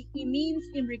it means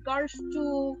in regards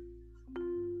to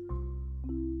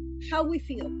how we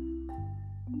feel,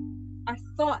 our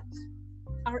thoughts,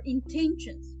 our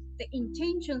intentions, the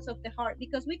intentions of the heart,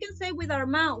 because we can say with our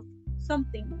mouth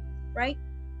something, right?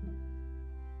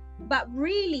 But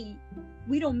really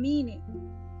we don't mean it.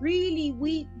 Really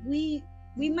we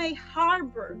may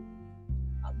harbor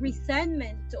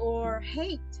resentment or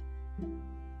hate,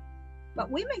 but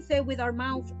we may say with our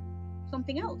mouth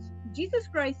something else. Jesus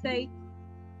Christ say,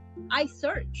 I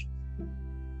search,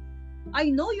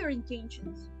 I know your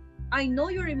intentions, I know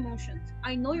your emotions,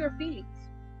 I know your feelings.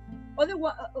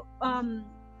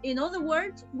 In other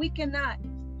words, we cannot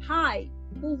hide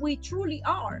who we truly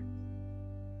are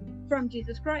from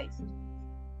Jesus Christ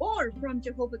or from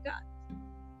Jehovah God.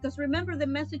 Because remember, the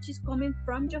message is coming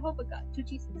from Jehovah God to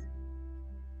Jesus.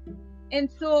 And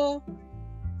so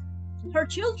her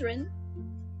children,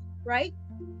 right,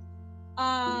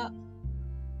 as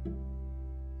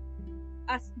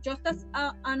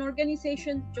an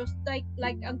organization, just like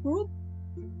a group,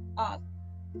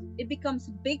 it becomes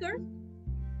bigger.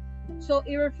 So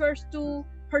it refers to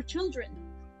her children,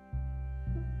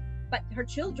 but her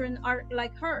children are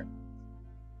like her.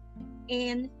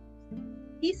 And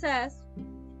he says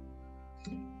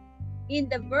in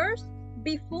the verse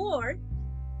before,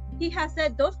 he has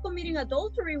said those committing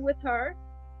adultery with her,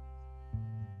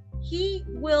 he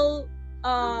will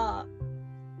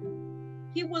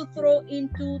throw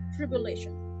into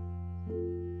tribulation.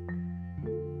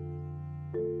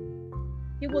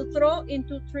 He will throw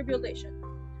into tribulation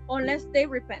unless they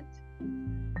repent,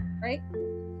 right?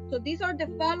 So these are the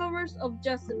followers of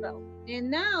Jezebel.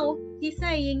 And now he's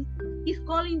saying, he's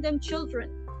calling them children.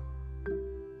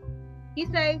 He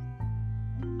says,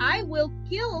 I will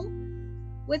kill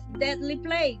with deadly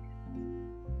plague.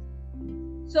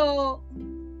 So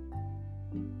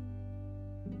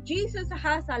Jesus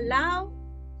has allowed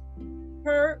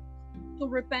her to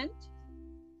repent.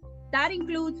 That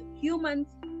includes humans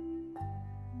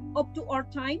up to our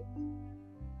time,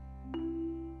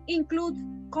 includes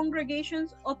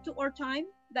congregations up to our time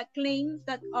that claim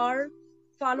that are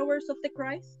followers of the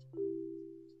Christ.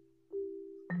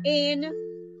 And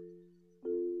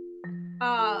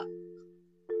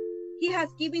he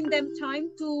has given them time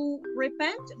to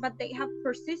repent, but they have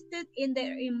persisted in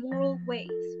their immoral ways.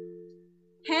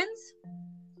 Hence,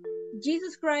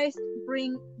 Jesus Christ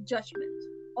brings judgment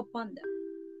upon them,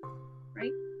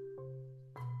 right?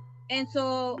 And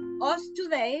so us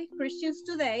today, Christians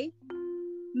today,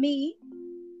 me,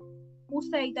 who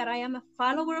say that I am a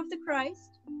follower of the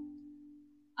Christ,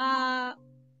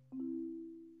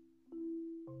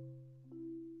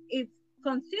 if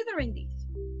considering this,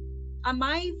 am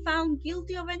I found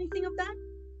guilty of anything of that?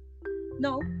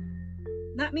 No,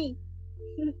 not me.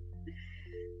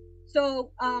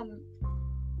 So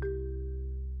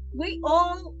we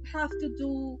all have to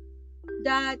do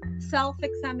that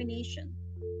self-examination,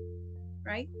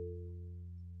 right?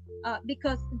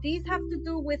 Because these have to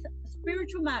do with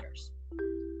spiritual matters,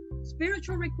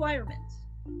 spiritual requirements,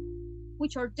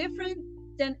 which are different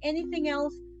than anything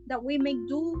else that we may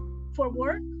do for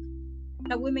work,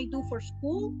 that we may do for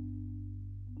school.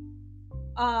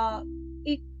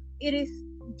 It is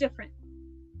different.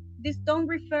 This don't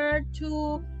refer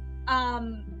to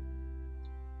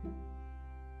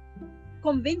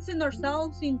convincing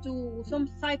ourselves into some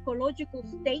psychological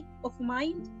state of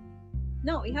mind.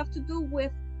 No, it has to do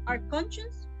with our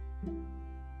conscience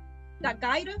that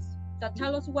guide us, that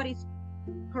tell us what is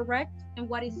correct and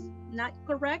what is not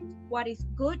correct, what is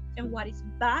good and what is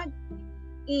bad,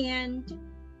 and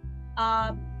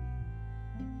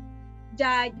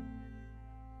that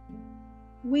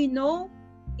we know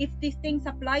if these things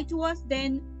apply to us,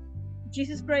 then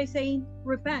Jesus Christ saying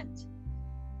repent.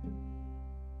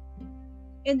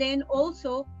 And then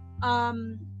also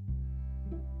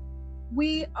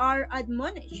we are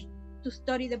admonished to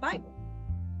study the Bible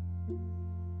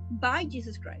by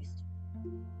Jesus Christ.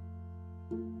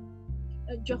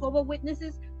 Jehovah's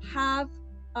Witnesses have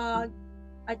at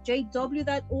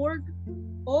jw.org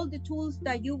all the tools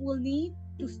that you will need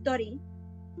to study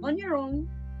on your own,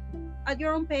 at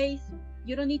your own pace.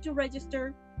 You don't need to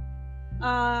register,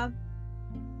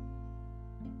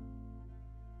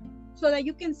 so that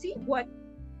you can see what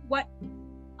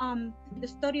the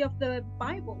study of the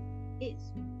Bible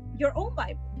is, your own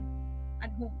Bible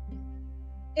at home.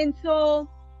 And so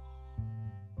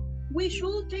we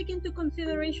should take into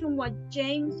consideration what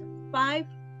James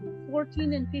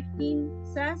 5:14 and 15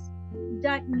 says,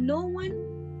 that no one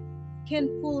can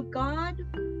fool God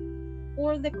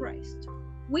or the Christ.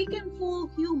 we can fool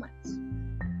humans,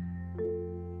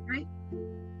 right?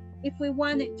 If we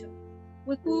wanted to,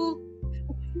 we could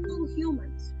fool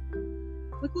humans.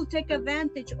 We could take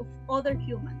advantage of other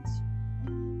humans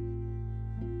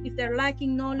if they're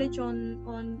lacking knowledge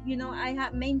on I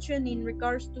have mentioned in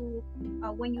regards to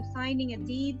when you're signing a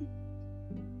deed,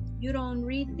 you don't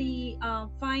read the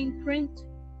fine print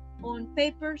on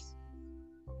papers,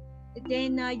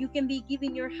 then you can be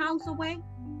giving your house away.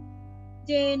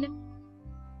 Then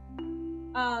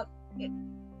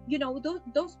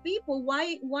those people,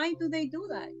 why do they do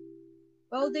that?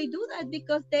 Well, they do that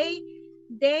because they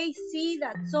see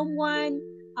that someone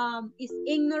is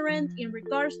ignorant in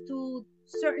regards to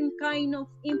certain kind of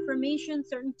information,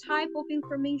 certain type of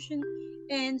information,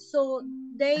 and so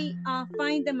they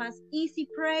find them as easy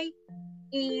prey.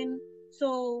 And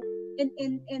so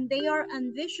and they are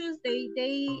ambitious,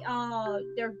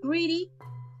 they're greedy,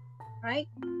 right?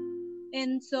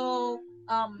 And so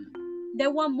they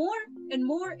want more and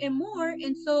more and more,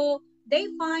 and so they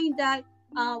find that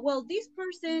well, this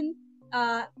person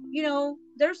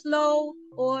they're slow,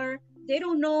 or they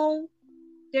don't know,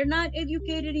 they're not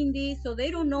educated in this, so they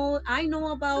don't know, I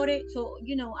know about it, so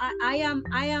I am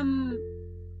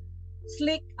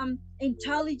slick, I'm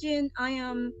intelligent, I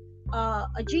am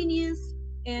a genius,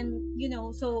 and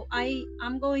so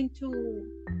I'm going to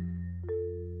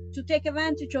take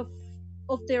advantage of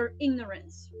their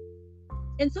ignorance.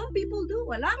 And some people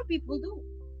do, a lot of people do,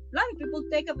 a lot of people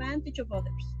take advantage of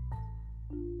others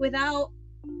without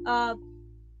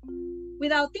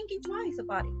thinking twice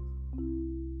about it,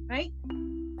 right?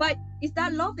 But is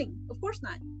that loving? Of course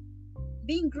not.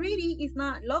 Being greedy is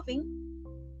not loving.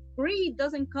 Greed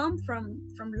doesn't come from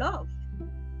love.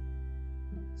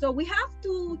 So we have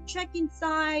to check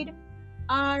inside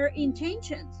our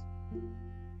intentions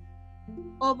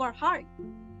of our heart.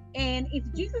 And if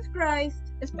Jesus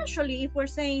Christ, especially if we're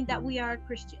saying that we are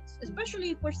Christians,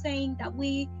 especially if we're saying that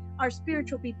we are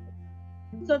spiritual people,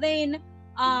 so then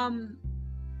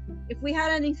if we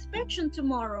had an inspection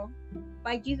tomorrow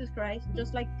by Jesus Christ,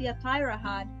 just like THYATIRA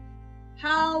had,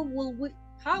 how would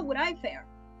I fare?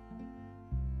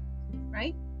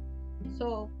 Right?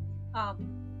 So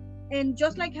and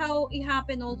just like how it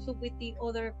happened also with the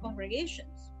other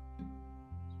congregations,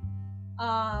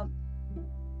 are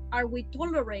we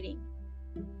tolerating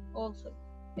also?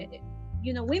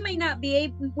 We may not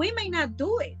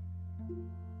do it.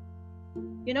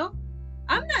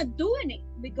 I'm not doing it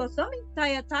because some in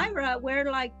THYATIRA were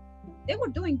like, they were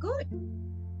doing good,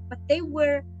 but they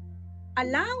were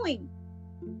tolerating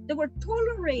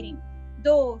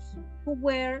those who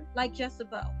were like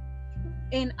Jezebel.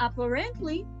 And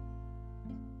apparently,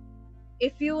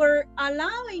 if you are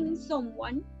allowing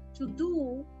someone to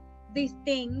do these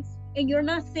things and you're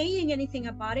not saying anything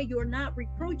about it, you're not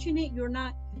reproaching it, you're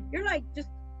like just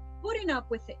putting up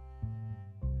with it,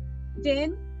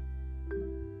 then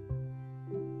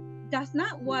that's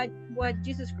not what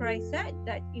Jesus Christ said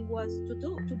that it was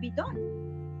to be done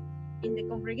in the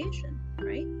congregation,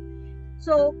 right?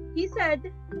 So he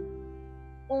said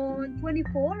on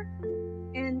 24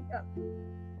 and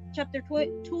chapter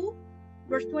 2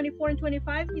 verse 24 and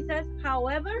 25, he says,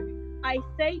 however, I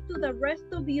say to the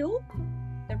rest of you,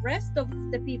 the rest of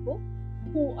the people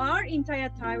who are in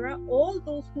THYATIRA, all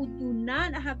those who do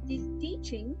not have this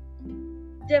teaching,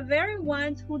 the very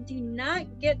ones who did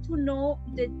not get to know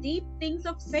the deep things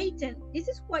of Satan. This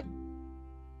is what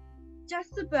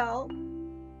Jezebel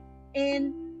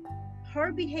and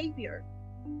her behavior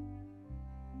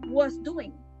was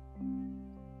doing,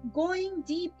 going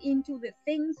deep into the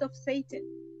things of Satan.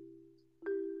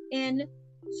 And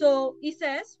so it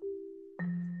says,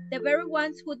 the very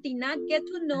ones who did not get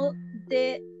to know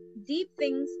the deep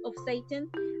things of Satan,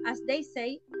 as they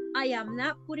say, I am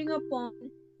not putting upon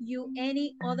you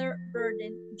any other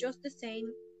burden, just the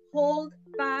same, hold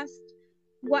fast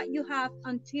what you have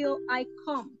until I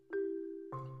come.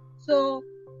 So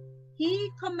he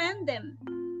commands them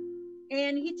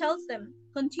and he tells them,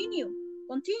 continue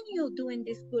doing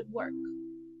this good work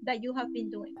that you have been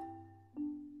doing.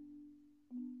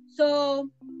 So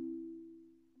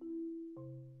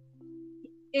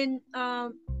in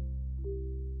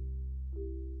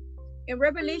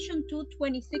Revelation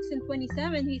 2:26 and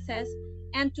 27, he says,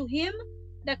 and to him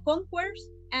that conquers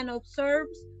and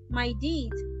observes my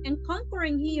deeds. And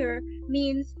conquering here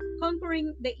means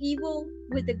conquering the evil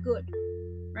with the good,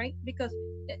 right? Because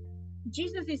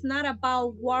Jesus is not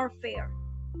about warfare.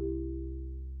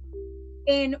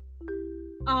 And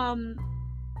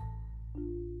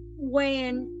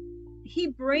when he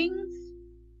brings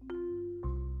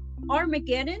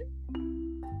Armageddon,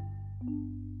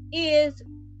 is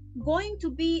going to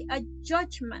be a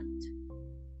judgment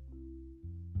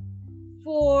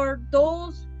for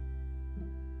those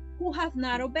who have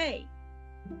not obeyed.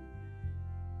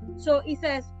 So it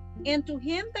says, and to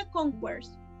him that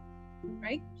conquers,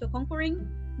 right? So conquering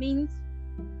means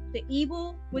the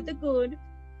evil with the good,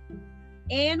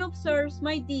 and observes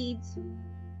my deeds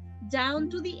down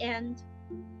to the end,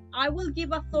 I will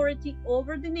give authority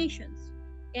over the nations,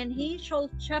 and he shall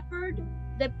shepherd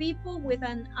the people with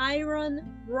an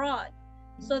iron rod,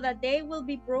 so that they will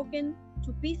be broken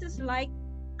to pieces like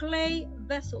clay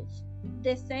vessels,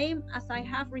 the same as I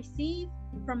have received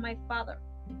from my Father.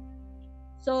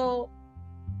 So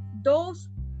those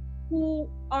who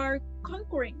are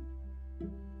conquering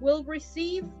will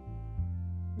receive,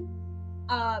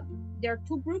 there are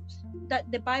two groups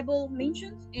that the Bible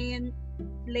mentions, and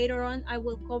later on I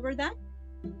will cover that.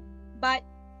 But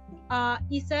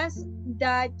it says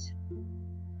that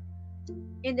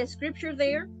in the scripture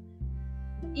there,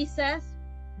 it says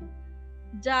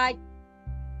that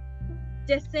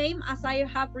the same as I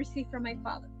have received from my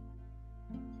Father.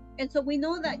 And so we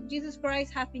know that Jesus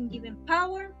Christ has been given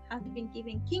power, has been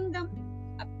given kingdom,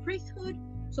 a priesthood.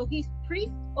 So he's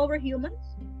priest over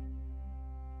humans,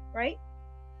 right?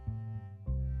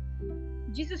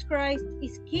 Jesus Christ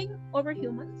is king over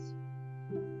humans.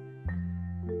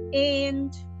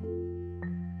 And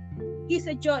he's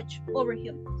a judge over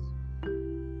humans,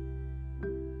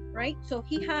 right? So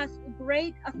he has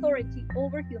great authority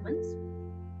over humans,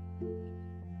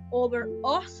 over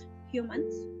us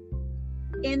humans.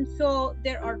 And so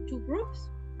there are two groups.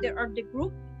 There are the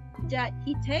group that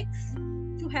he takes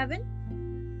to heaven.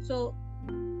 So,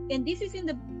 and this is in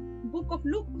the book of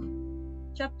Luke,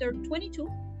 chapter 22,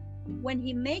 when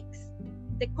he makes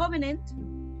the covenant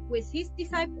with his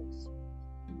disciples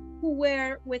who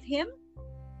were with him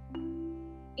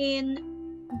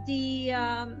in the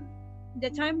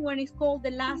time when it's called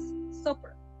the Last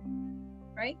Supper,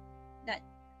 right? That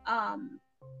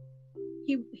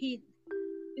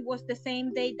it was the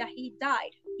same day that he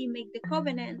died. He made the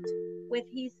covenant with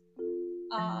his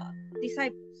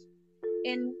disciples.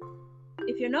 And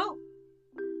if you know,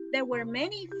 there were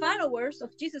many followers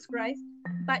of Jesus Christ,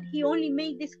 but he only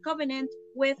made this covenant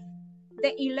with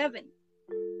the 11.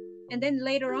 And then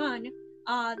later on,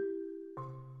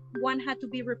 one had to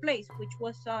be replaced, which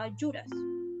was Judas,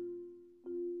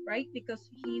 right? Because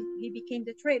he became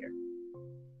the traitor.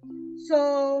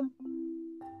 So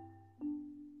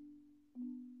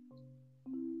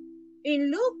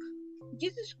in Luke,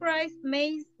 Jesus Christ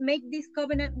make this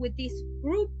covenant with this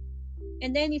group.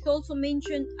 And then it's also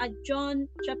mentioned at John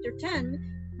chapter 10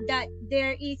 that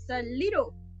there is a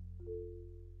little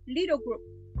group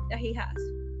that he has.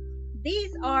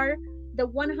 These are the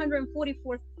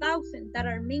 144,000 that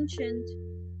are mentioned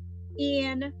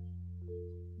in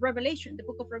Revelation, the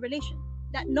book of Revelation.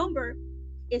 That number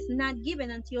is not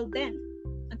given until then,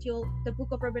 until the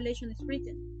book of Revelation is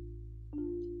written.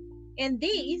 And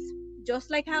these,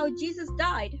 just like how Jesus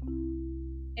died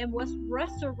and was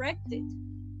resurrected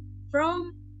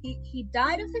from, he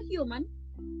died as a human,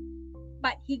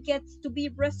 but he gets to be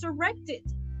resurrected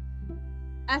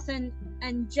as an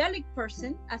angelic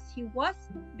person, as he was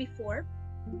before,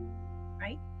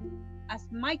 right? As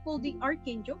Michael the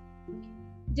archangel.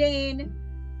 Then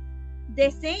the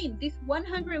same, this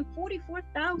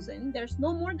 144,000, there's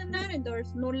no more than that and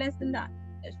there's no less than that.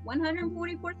 There's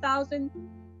 144,000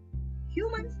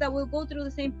 humans that will go through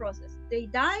the same process. They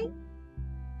die,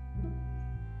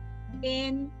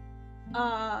 and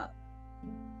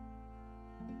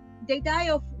they die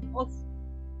of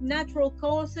natural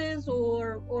causes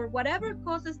or whatever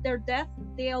causes their death.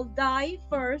 They'll die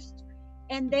first,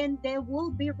 and then they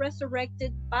will be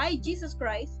resurrected by Jesus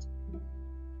Christ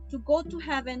to go to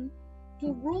heaven,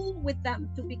 to rule with them,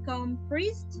 to become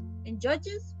priests and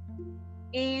judges,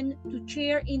 and to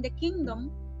share in the kingdom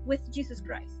with Jesus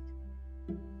Christ.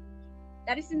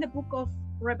 That is in the book of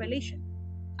Revelation.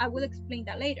 I will explain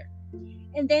that later.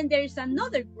 And then there is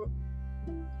another group.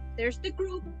 There's the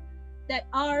group that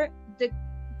are the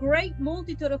great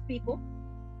multitude of people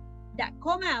that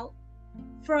come out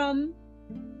from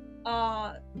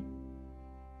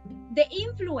the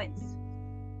influence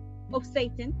of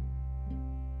Satan,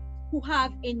 who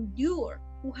have endured,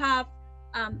 who have,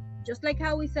 just like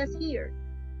how it says here,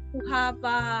 who have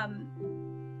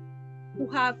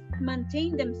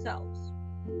maintained themselves,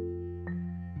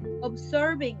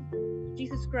 observing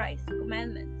Jesus Christ's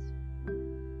commandments,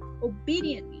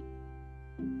 obediently,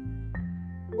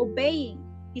 obeying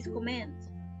his commands,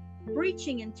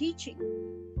 preaching and teaching,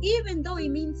 even though it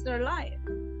means their life,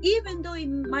 even though it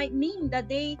might mean that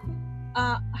they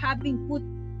have been put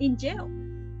in jail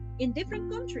in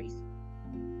different countries,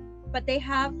 but they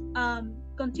have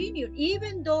continued,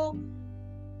 even though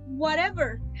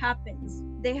whatever happens,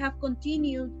 they have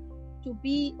continued to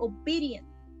be obedient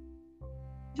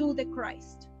to the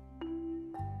Christ.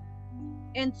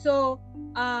 And so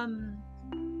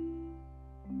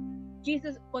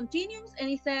Jesus continues and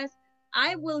he says,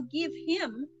 I will give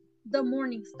him the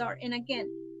morning star. And again,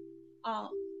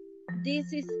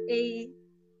 this is a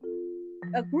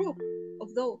group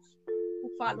of those who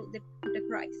follow the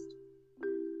Christ.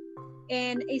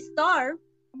 And a star,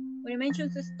 when it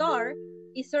mentions a star,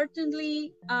 it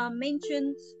certainly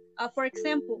mentions, for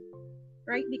example,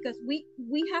 right? Because we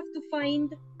have to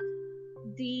find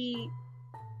the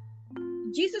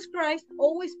Jesus Christ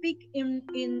always speak in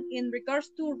regards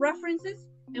to references,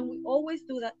 and we always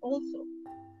do that also.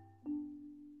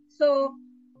 So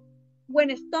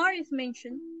when a star is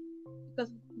mentioned,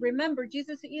 because remember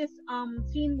Jesus is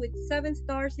seen with 7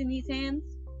 stars in his hands,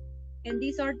 and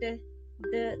these are the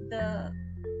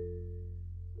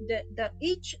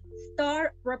each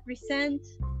star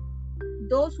represents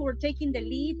those who are taking the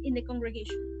lead in the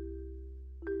congregation.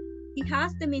 He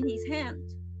has them in his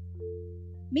hand,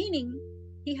 meaning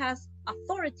he has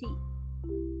authority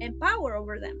and power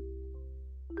over them,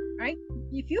 right?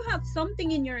 If you have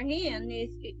something in your hand,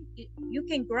 you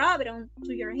can grab it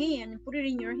onto your hand and put it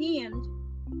in your hand.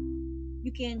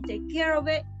 You can take care of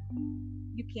it.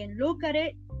 You can look at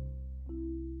it,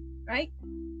 right?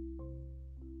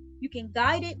 You can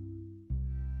guide it.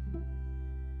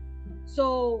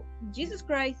 So Jesus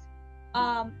Christ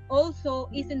also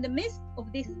is in the midst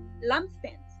of these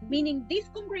lampstands, meaning these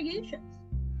congregations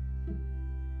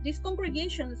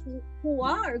who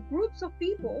are groups of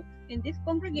people, and these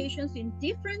congregations in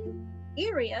different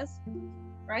areas,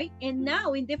 right? And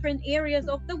now in different areas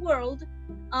of the world,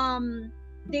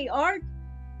 they are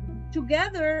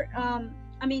together.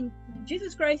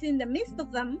 Jesus Christ in the midst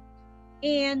of them,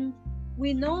 and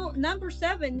we know number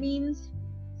 7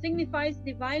 signifies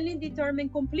divinely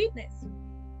determined completeness.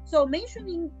 So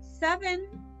mentioning seven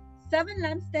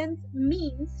lampstands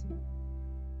means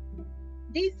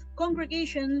these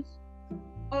congregations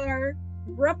are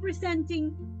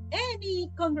representing any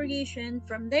congregation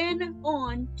from then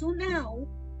on to now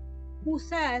who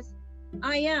says,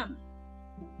 I am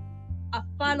a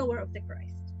follower of the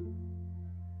Christ.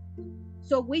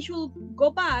 So we should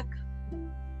go back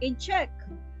and check,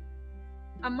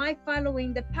 am I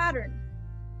following the pattern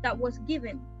that was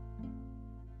given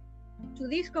to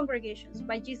these congregations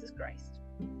by Jesus Christ,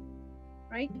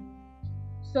 right?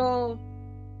 So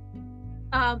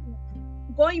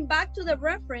going back to the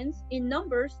reference in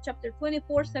Numbers chapter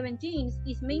 24:17,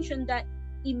 it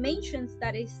mentions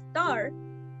that a star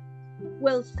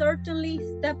will certainly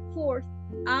step forth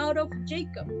out of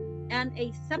Jacob, and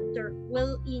a scepter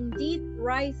will indeed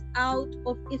rise out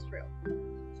of Israel.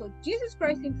 So Jesus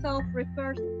Christ himself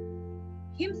refers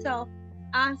himself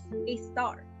as a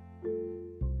star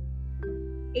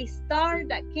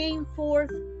that came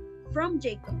forth from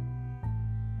Jacob,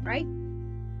 right?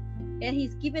 And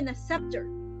he's given a scepter.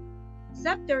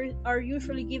 Scepters are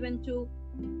usually given to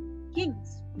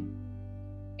kings,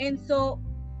 and so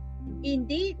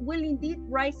will indeed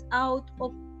rise out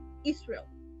of Israel,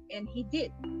 and he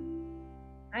did,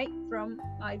 right? From,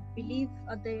 I believe,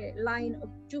 the line of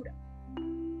Judah.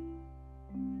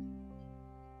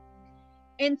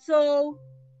 And so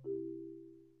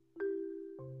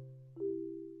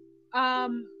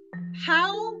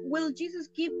how will Jesus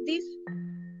give this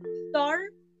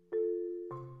star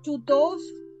to those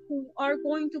who are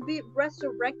going to be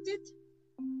resurrected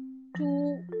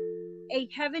to a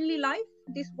heavenly life,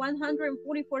 this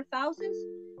 144,000?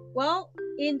 Well,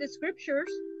 in the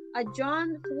scriptures,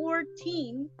 John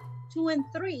 14:2 and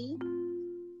 3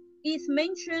 is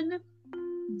mentioned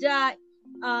that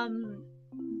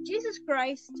Jesus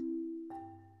Christ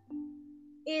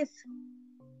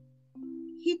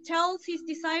he tells his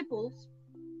disciples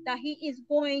that he is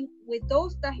going with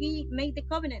those that he made the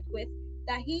covenant with,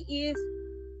 that he is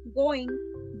going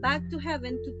back to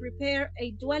heaven to prepare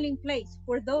a dwelling place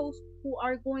for those who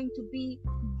are going to be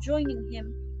joining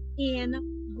him in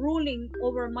ruling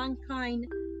over mankind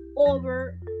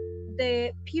over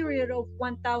the period of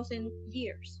 1,000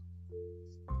 years,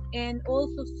 and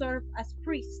also serve as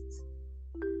priests.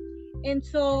 And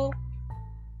so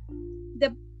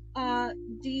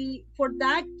for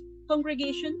that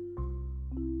congregation,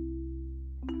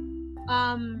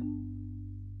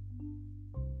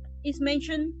 is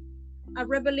mentioned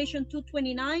Revelation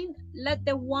 2:29, let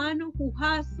the one who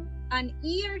has an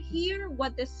ear hear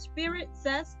what the Spirit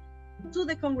says to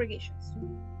the congregations,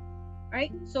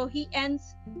 right? So he ends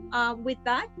with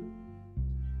that.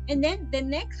 And then the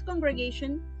next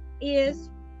congregation is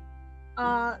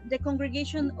the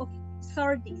congregation of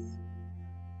Sardis.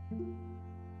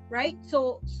 right?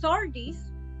 So Sardis,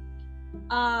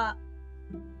 by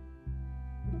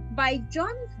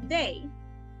John's day,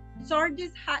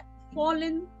 Sardis had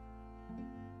fallen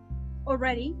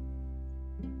already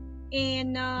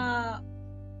in the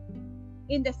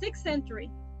 6th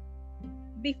century.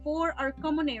 Before our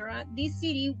common era, this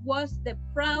city was the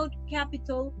proud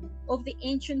capital of the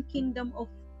ancient kingdom of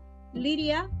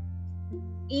Lydia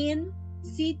and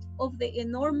seat of the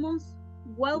enormous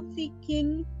wealthy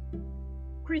king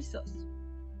Croesus.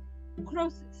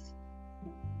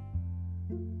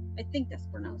 I think that's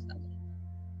pronounced that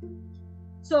way.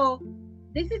 So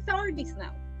this is Sardis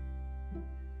now.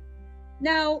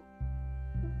 Now,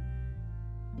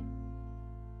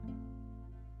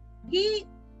 he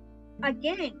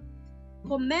again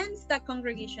commends the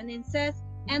congregation and says,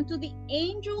 and to the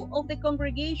angel of the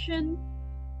congregation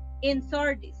in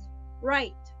Sardis,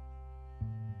 write,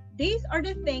 these are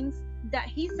the things that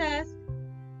he says,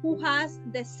 who has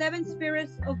the 7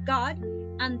 spirits of God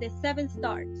and the 7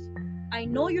 stars. I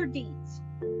know your deeds,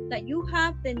 that you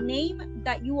have the name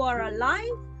that you are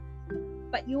alive,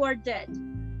 but you are dead.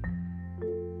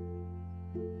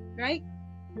 Right?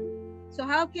 So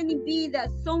how can it be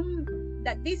that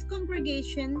this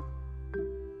congregation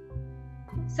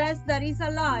says that is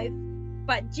alive,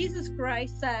 but Jesus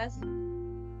Christ says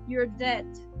you're dead?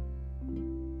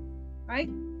 Right?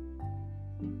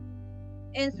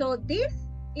 And so this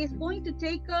is going to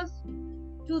take us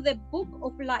to the book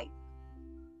of life.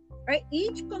 Right?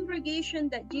 Each congregation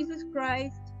that Jesus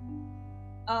Christ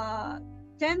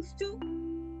turns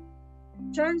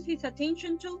his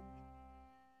attention to,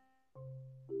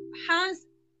 has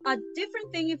a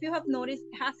different thing. If you have noticed,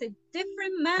 has a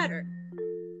different matter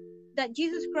that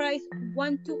Jesus Christ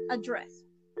wants to address.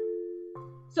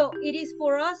 So it is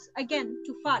for us again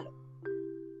to follow,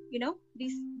 you know,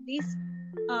 these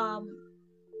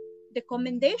the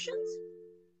commendations,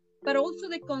 but also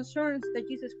the concerns that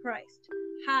Jesus Christ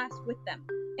has with them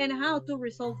and how to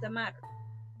resolve the matter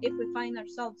if we find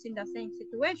ourselves in the same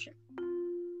situation.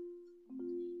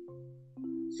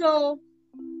 So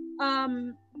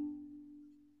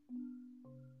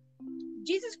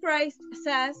Jesus Christ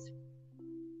says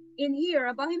in here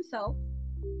about himself,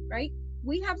 right?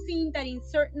 We have seen that in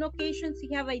certain occasions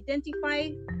he have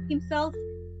identified himself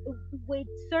with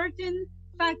certain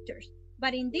factors,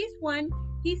 but in this one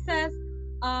he says,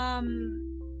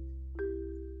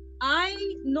 I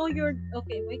know your,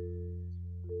 okay, wait.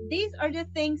 These are the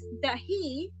things that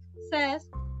he says,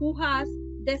 who has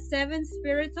the 7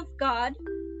 spirits of God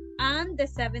and the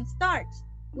 7 stars.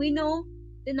 We know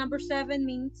the number 7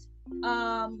 means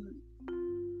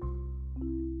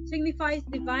signifies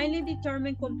divinely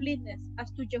determined completeness as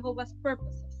to Jehovah's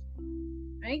purposes,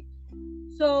 right?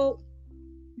 So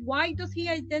why does he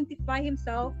identify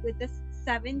himself with the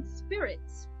 7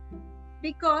 spirits?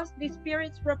 Because the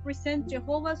spirits represent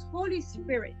Jehovah's Holy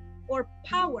Spirit, or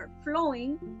power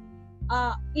flowing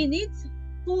in its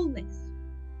fullness,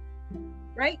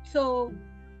 right? So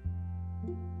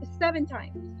 7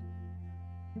 times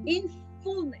in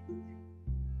fullness,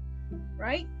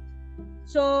 right?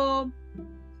 So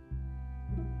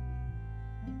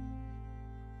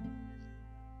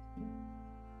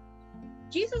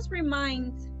Jesus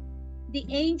reminds the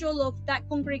angel of that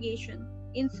congregation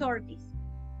in Sardis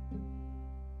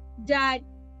that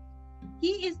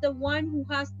he is the one who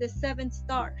has the 7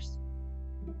 stars.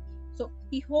 So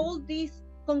he holds this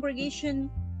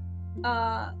congregation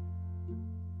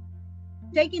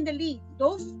taking the lead,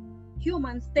 those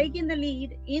humans taking the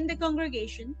lead in the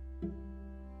congregation.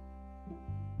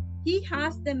 He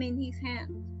has them in his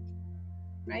hand,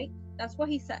 right? That's what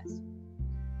he says.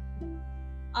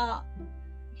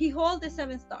 He holds the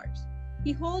 7 stars.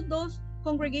 He holds those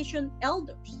congregation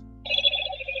elders.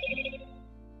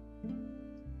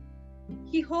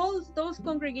 He holds those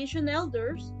congregation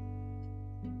elders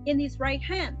in his right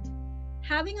hand,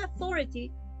 having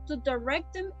authority to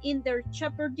direct them in their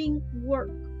shepherding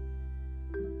work.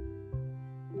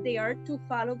 They are to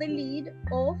follow the lead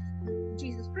of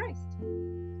Jesus Christ.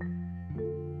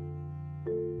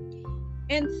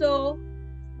 And so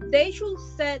they should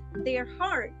set their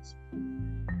hearts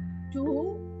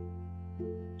to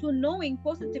knowing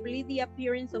positively the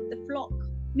appearance of the flock,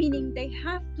 meaning they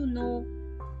have to know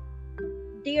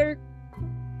their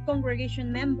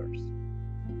congregation members.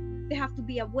 They have to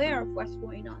be aware of what's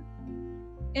going on.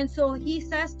 And so he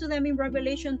says to them in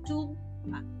Revelation 3,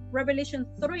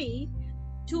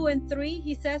 2 and 3,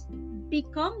 he says,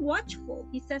 become watchful,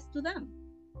 he says to them,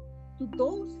 to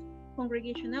those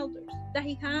congregation elders that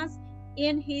he has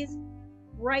in his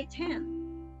right hand.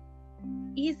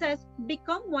 He says,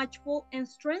 become watchful and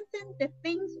strengthen the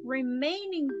things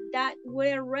remaining that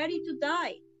were ready to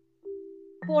die.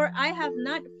 for I have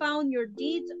not found your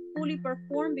deeds fully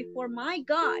performed before my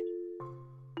God.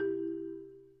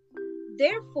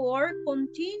 Therefore,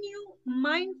 continue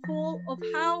mindful of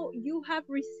how you have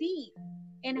received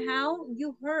and how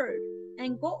you heard,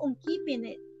 and go on keeping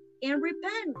it, and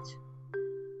repent.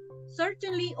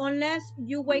 Certainly, unless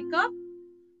you wake up,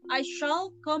 I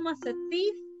shall come as a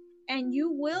thief, and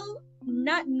you will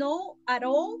not know at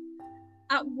all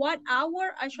at what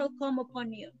hour I shall come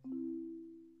upon you.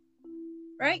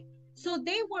 Right? So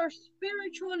they were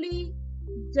spiritually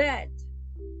dead.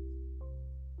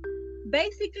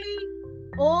 Basically,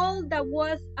 all that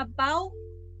was about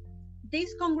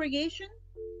this congregation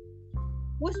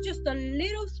was just a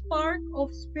little spark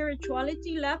of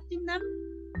spirituality left in them,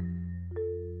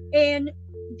 and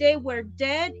they were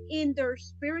dead in their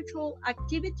spiritual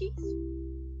activities,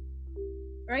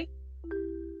 right?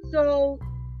 So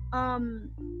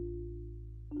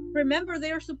remember,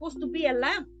 they are supposed to be a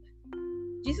lamp.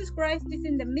 Jesus Christ is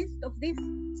in the midst of these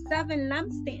 7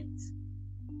 lampstands,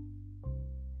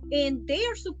 and they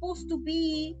are supposed to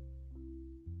be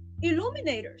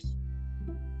illuminators,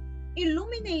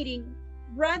 illuminating,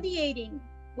 radiating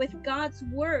with God's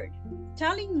word,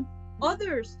 telling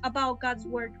others about God's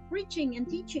word, preaching and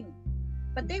teaching.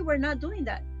 But they were not doing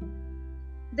that.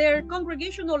 Their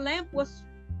congregational lamp was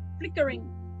flickering,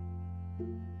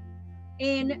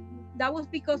 and that was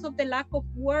because of the lack of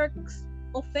works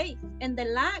of faith. And the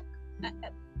lack,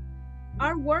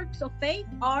 our works of faith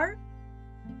are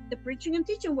the preaching and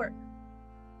teaching work.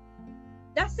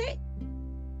 That's it.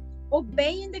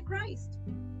 Obeying the Christ.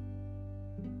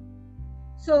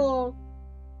 So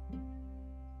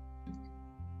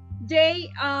they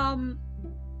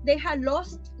had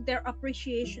lost their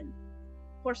appreciation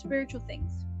for spiritual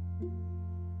things,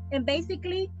 and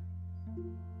basically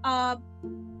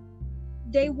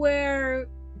they were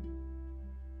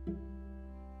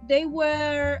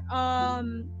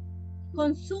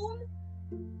consumed.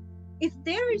 If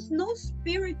there is no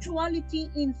spirituality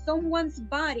in someone's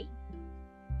body,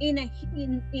 in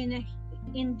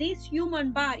this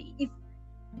human body,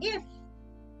 if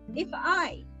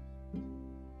I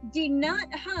did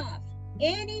not have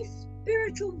any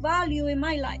spiritual value in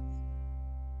my life,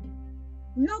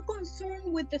 no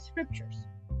concern with the scriptures,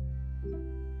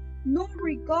 no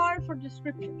regard for the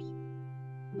scriptures,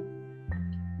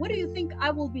 what do you think I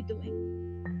will be doing?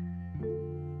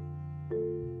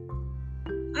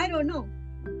 I don't know.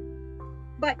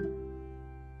 But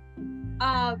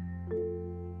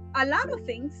a lot of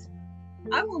things,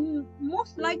 I will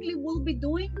most likely will be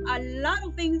doing a lot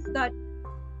of things that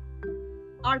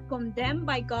are condemned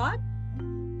by God,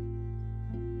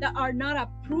 that are not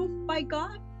approved by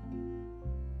God,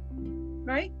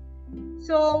 right?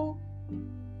 So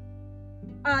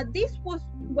this was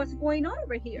what's going on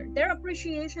over here. Their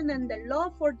appreciation and the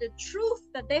love for the truth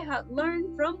that they had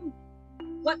learned from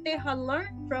what they had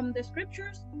learned from the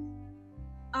scriptures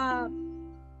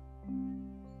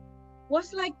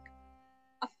was like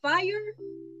a fire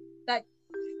that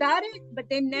started, but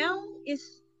then now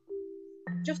is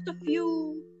just a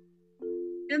few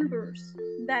embers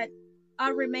that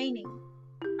are remaining,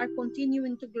 are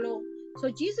continuing to glow. So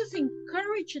Jesus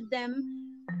encouraged them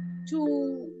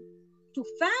to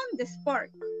fan the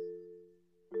spark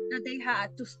that they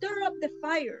had, to stir up the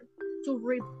fire, to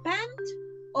repent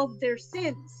of their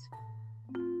sins,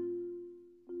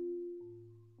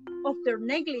 of their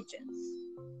negligence,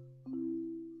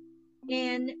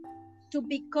 and to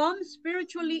become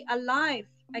spiritually alive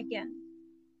again.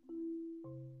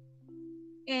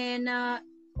 And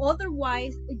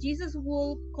otherwise, Jesus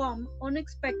will come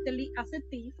unexpectedly as a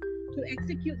thief to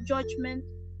execute judgment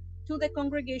to the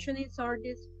congregation in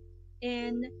Sardis,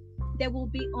 and they will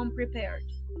be unprepared,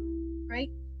 right?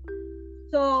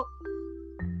 So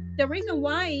the reason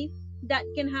why that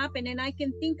can happen, and I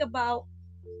can think about,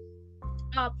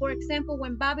 for example,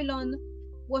 when Babylon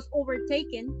was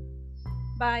overtaken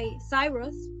by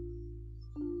Cyrus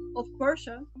of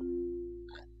Persia,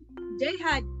 they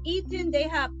had eaten, they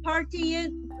had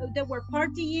partying, they were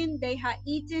partying, they had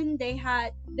eaten,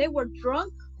 they were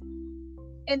drunk,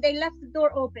 and they left the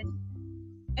door open.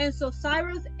 And so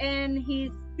Cyrus and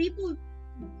his people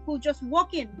who just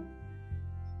walk in.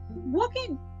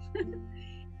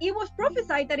 It was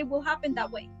prophesied that it will happen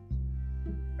that way,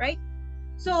 right?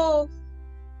 So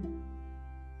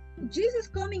Jesus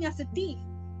coming as a thief,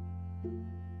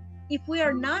 if we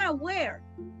are not aware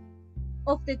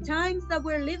of the times that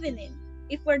we're living in,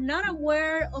 if we're not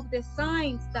aware of the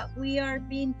signs that we are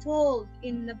being told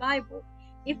in the Bible,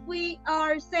 if we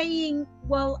are saying,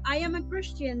 well, I am a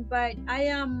Christian, but I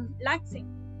am laxing,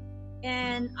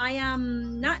 and I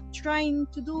am not trying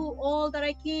to do all that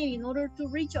I can in order to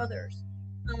reach others,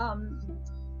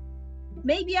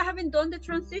 Maybe I haven't done the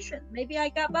transition. Maybe I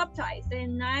got baptized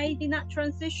and I did not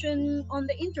transition on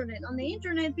the internet. On the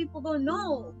internet, people don't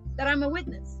know that I'm a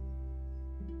witness.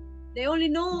 They only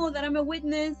know that I'm a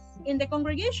witness in the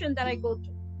congregation that I go to.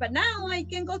 But now I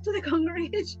can go to the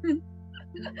congregation.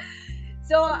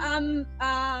 So I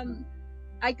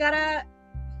gotta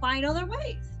find other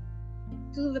ways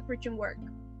to do the preaching work.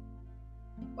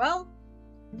 Well,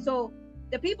 so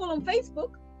the people on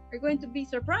Facebook are going to be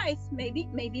surprised,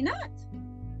 maybe not,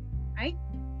 right?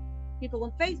 People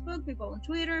on Facebook, people on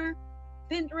Twitter,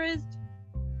 Pinterest,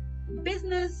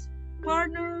 business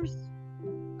partners,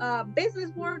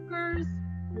 business workers,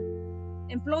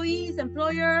 employees,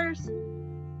 employers,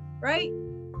 right?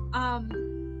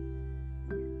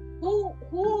 Who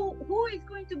is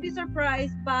going to be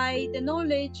surprised by the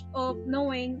knowledge of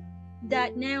knowing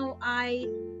that now I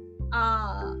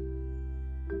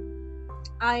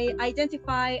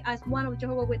identify as one of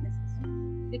Jehovah's Witnesses,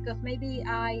 because maybe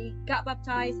I got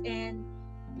baptized and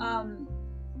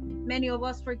many of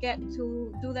us forget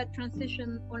to do that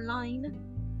transition online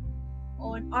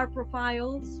on our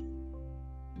profiles,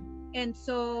 and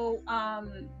so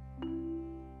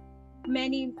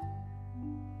many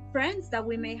friends that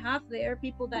we may have there,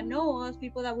 people that know us,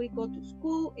 people that we go to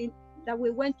school in, that we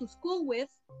went to school with,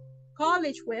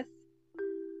 college with,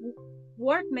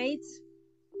 workmates,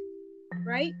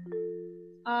 right?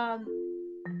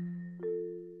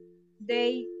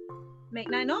 They may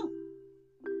not know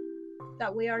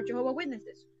that we are Jehovah's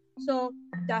Witnesses. So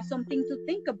that's something to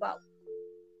think about,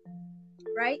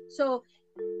 right? So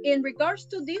in regards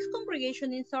to this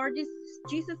congregation in Sardis,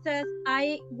 Jesus says,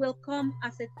 I will come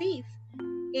as a thief.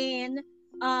 And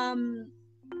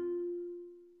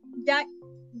that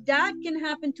can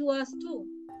happen to us too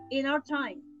in our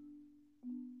time.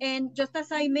 And just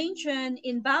as I mentioned,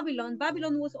 in Babylon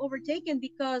was overtaken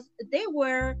because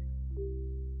their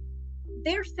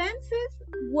senses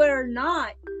were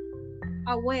not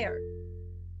aware,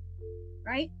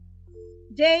 right?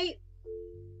 They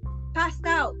passed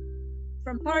out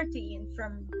from partying,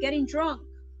 from getting drunk,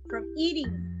 from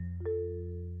eating,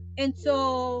 and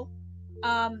so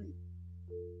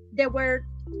they were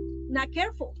not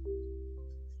careful.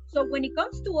 So when it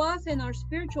comes to us and our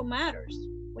spiritual matters,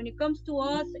 when it comes to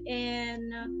us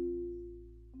and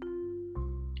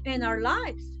our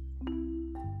lives,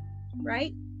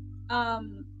 right?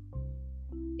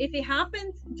 If it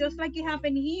happens just like it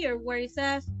happened here, where it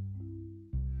says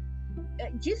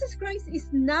Jesus Christ is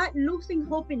not losing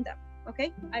hope in them.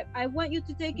 Okay, I want you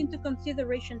to take into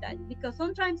consideration that, because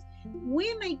sometimes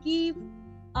we may give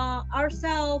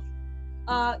ourselves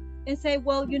and say,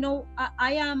 well, you know,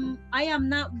 I am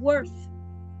not worth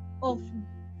of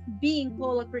being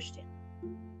called a Christian.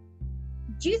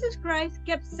 Jesus Christ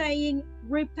kept saying,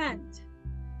 repent,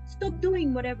 stop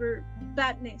doing whatever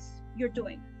badness you're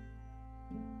doing.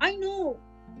 I know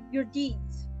your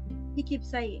deeds, he keeps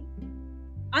saying.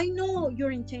 I know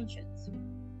your intentions.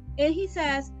 And he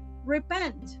says,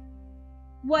 repent.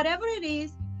 Whatever it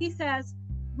is, he says,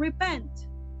 repent.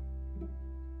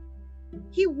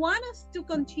 He wants us to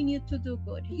continue to do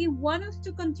good. He wants us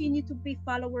to continue to be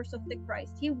followers of the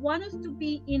Christ. He wants us to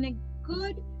be in a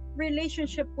good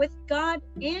relationship with God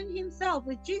and himself,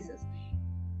 with Jesus,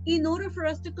 in order for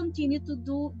us to continue to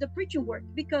do the preaching work.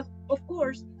 Because, of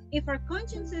course, if our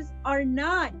consciences are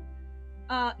not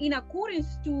in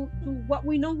accordance to what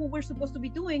we know what we're supposed to be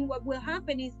doing, what will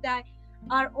happen is that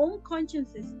our own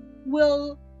consciences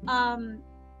will not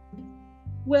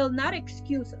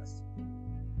excuse us,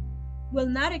 will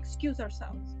not excuse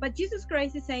ourselves. But Jesus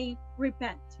Christ is saying,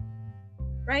 repent,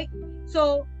 right?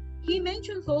 So he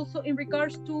mentions also in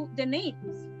regards to the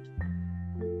names.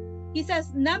 He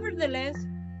says, nevertheless,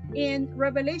 in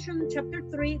Revelation chapter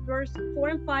 3, verse 4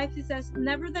 and 5, he says,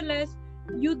 nevertheless,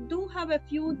 you do have a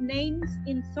few names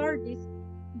in Sardis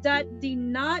that did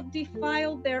not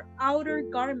defile their outer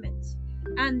garments,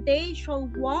 and they shall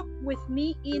walk with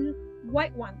me in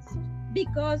white ones,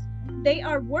 because they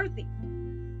are worthy.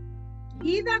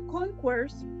 He that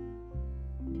conquers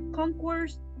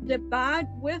the bad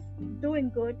with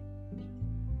doing good,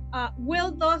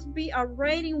 will thus be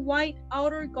arrayed in white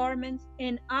outer garments,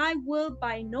 and I will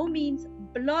by no means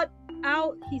blot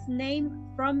out his name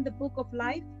from the book of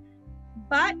life,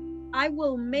 but I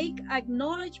will make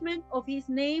acknowledgement of his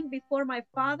name before my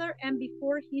Father and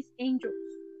before his angels.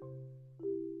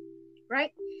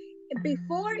 Right?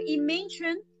 Before he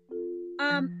mentioned,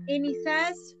 and he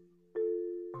says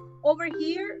over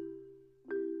here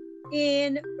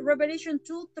in Revelation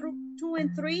 2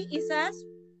 and 3, it says,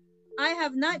 I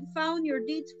have not found your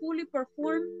deeds fully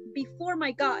performed before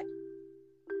my God.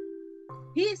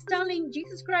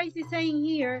 Jesus Christ is saying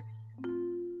here,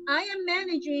 I am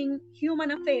managing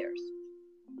human affairs.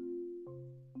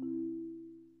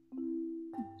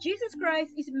 Jesus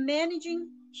Christ is managing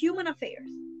human affairs.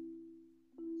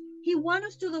 He wants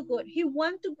us to do good. He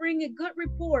wants to bring a good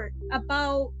report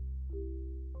about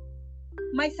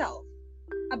myself,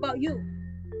 about you,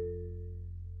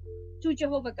 to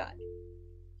Jehovah God,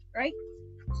 right?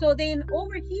 So then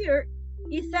over here,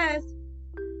 it says,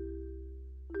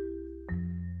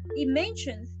 it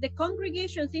mentions the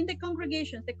congregations. In the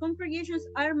congregations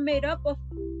are made up of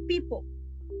people.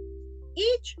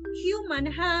 Each human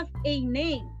have a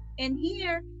name, and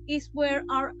here is where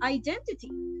our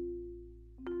identity,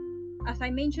 as I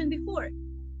mentioned before,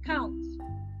 counts.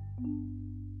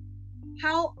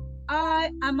 How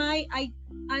am I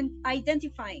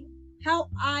identifying? How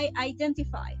I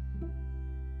identify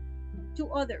to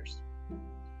others?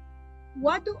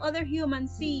 What do other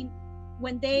humans see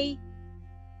when they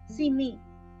see me?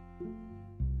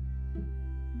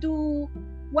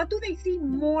 What do they see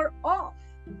more of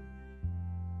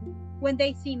when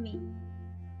they see me?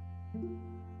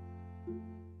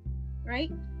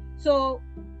 Right? So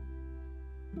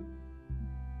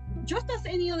just as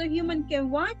any other human can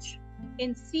watch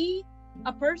and see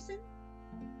a person,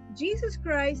 Jesus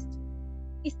Christ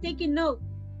is taking note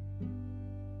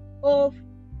of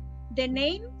the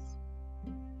names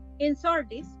in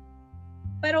Sardis,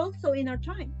 but also in our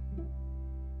time,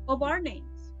 of our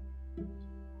names.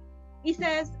 He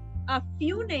says a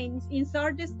few names in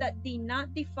Sardis that did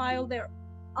not defile their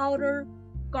outer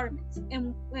garments,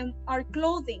 and when our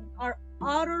clothing, our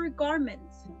outer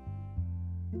garments,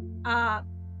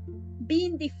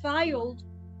 being defiled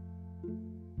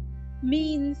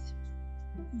means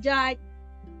that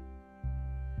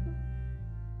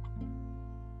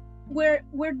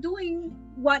we're doing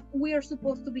what we are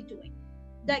supposed to be doing,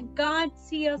 that God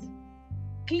sees us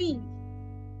clean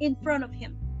in front of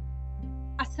him,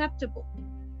 acceptable,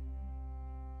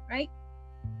 right?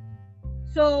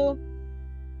 So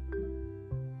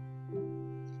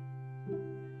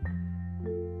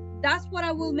that's what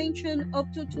I will mention up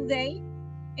to today,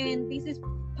 and this is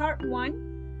part 1.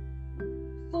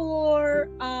 For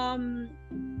I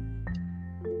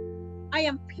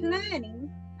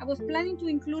was planning to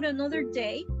include another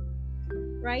day,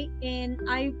 right? And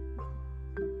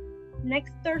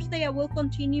next Thursday I will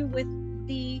continue with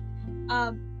the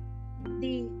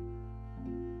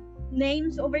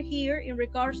names over here in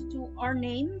regards to our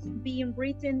names being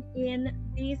written in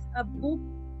this book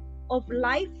of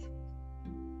life,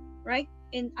 right?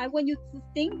 And I want you to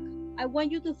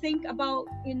think about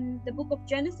in the book of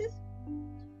Genesis.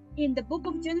 In the book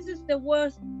of Genesis, there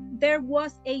was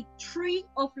a tree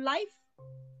of life,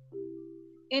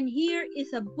 and here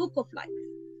is a book of life.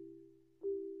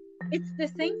 It's the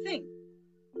same thing.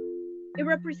 It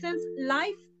represents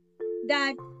life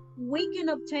that we can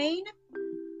obtain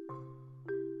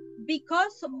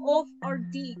because of our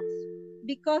deeds,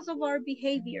 because of our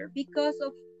behavior, because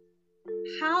of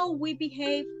how we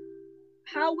behave,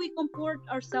 how we comport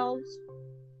ourselves,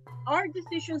 our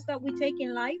decisions that we take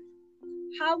in life,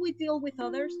 how we deal with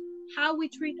others, how we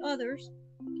treat others,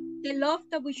 the love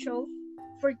that we show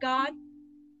for God,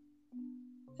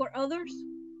 for others,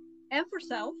 and for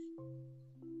self.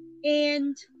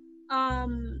 And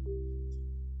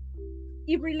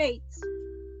it relates,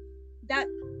 that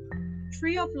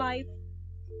tree of life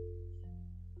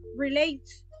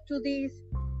relates to this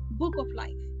book of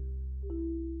life,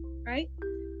 right?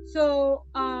 So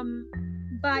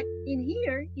but in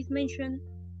here is mentioned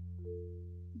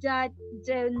that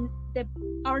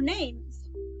our names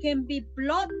can be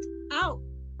blotted out,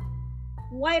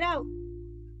 white out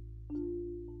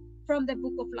from the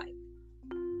book of life,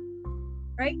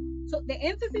 right? So the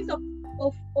emphasis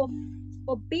of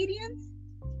obedience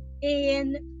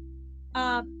and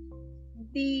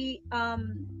the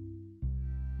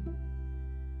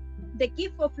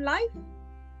gift of life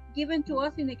given to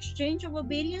us in exchange of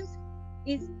obedience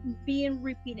is being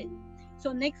repeated.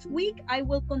 So next week I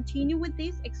will continue with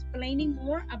this, explaining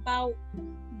more about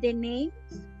the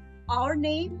names, our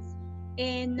names,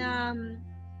 and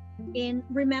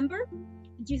remember,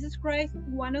 Jesus Christ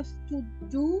wants us to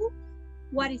do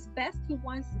what is best. He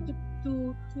wants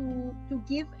to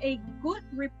give a good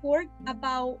report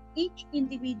about each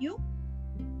individual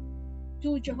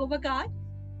to Jehovah God.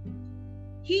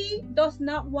 He does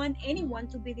not want anyone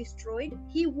to be destroyed.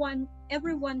 He wants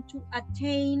everyone to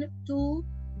attain to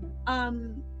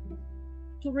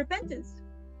repentance,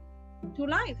 to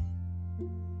life.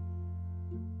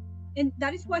 And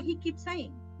that is what he keeps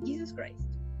saying, Jesus Christ.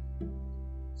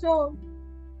 So,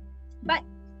 but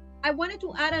I wanted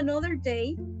to add another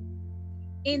day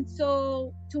And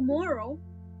so tomorrow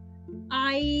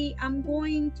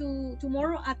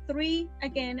tomorrow at 3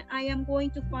 again, I am going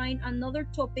to find another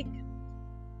topic.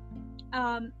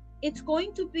 It's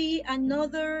going to be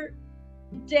another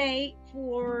day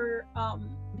for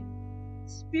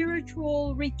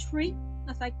spiritual retreat,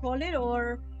 as I call it,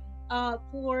 or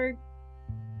for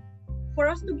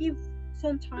us to give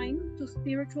some time to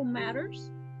spiritual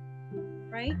matters,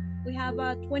 right? We have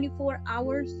 24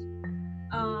 hours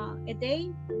a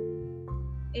day,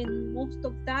 and most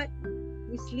of that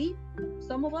we sleep,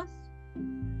 some of us.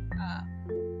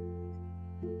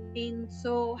 And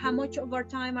so, how much of our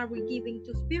time are we giving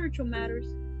to spiritual matters?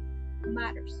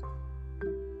 Matters.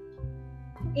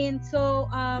 And so,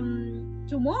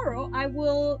 tomorrow I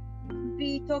will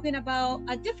be talking about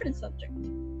a different subject,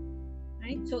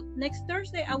 right? So next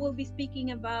Thursday I will be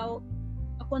speaking about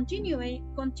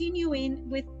continuing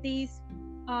with these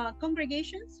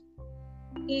congregations.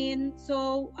 And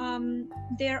so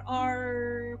there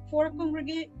are three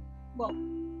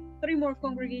more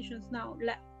congregations now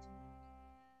left,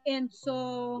 and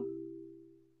so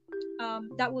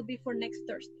that will be for next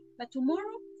Thursday. But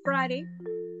tomorrow, Friday,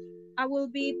 I will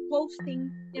be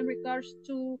posting in regards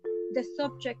to the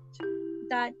subject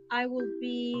that I will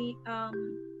be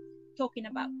talking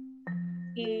about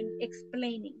and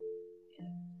explaining.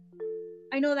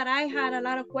 I know that I had a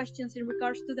lot of questions in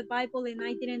regards to the Bible, and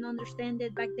I didn't understand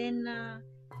it back then,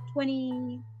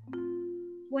 20,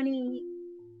 20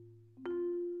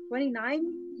 29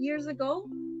 years ago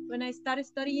when I started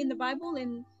studying the Bible.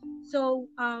 And so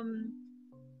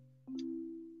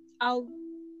I'll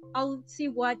see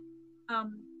what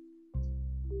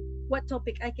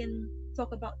topic I can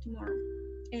talk about tomorrow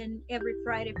and every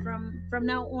Friday from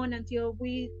now on until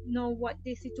we know what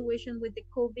the situation with the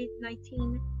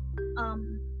COVID-19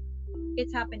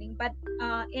 it's happening. But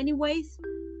anyways,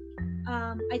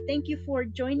 I thank you for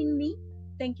joining me.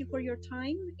 Thank you for your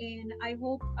time, and I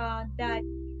hope that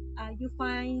you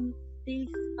find this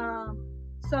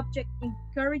subject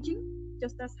encouraging,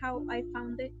 just as how I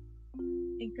found it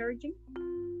encouraging,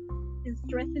 and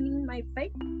strengthening my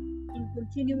faith and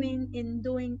continuing in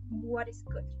doing what is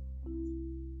good.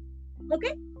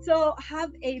 Okay, so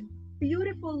have a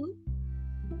beautiful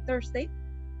Thursday,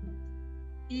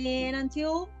 and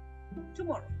until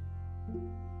tomorrow.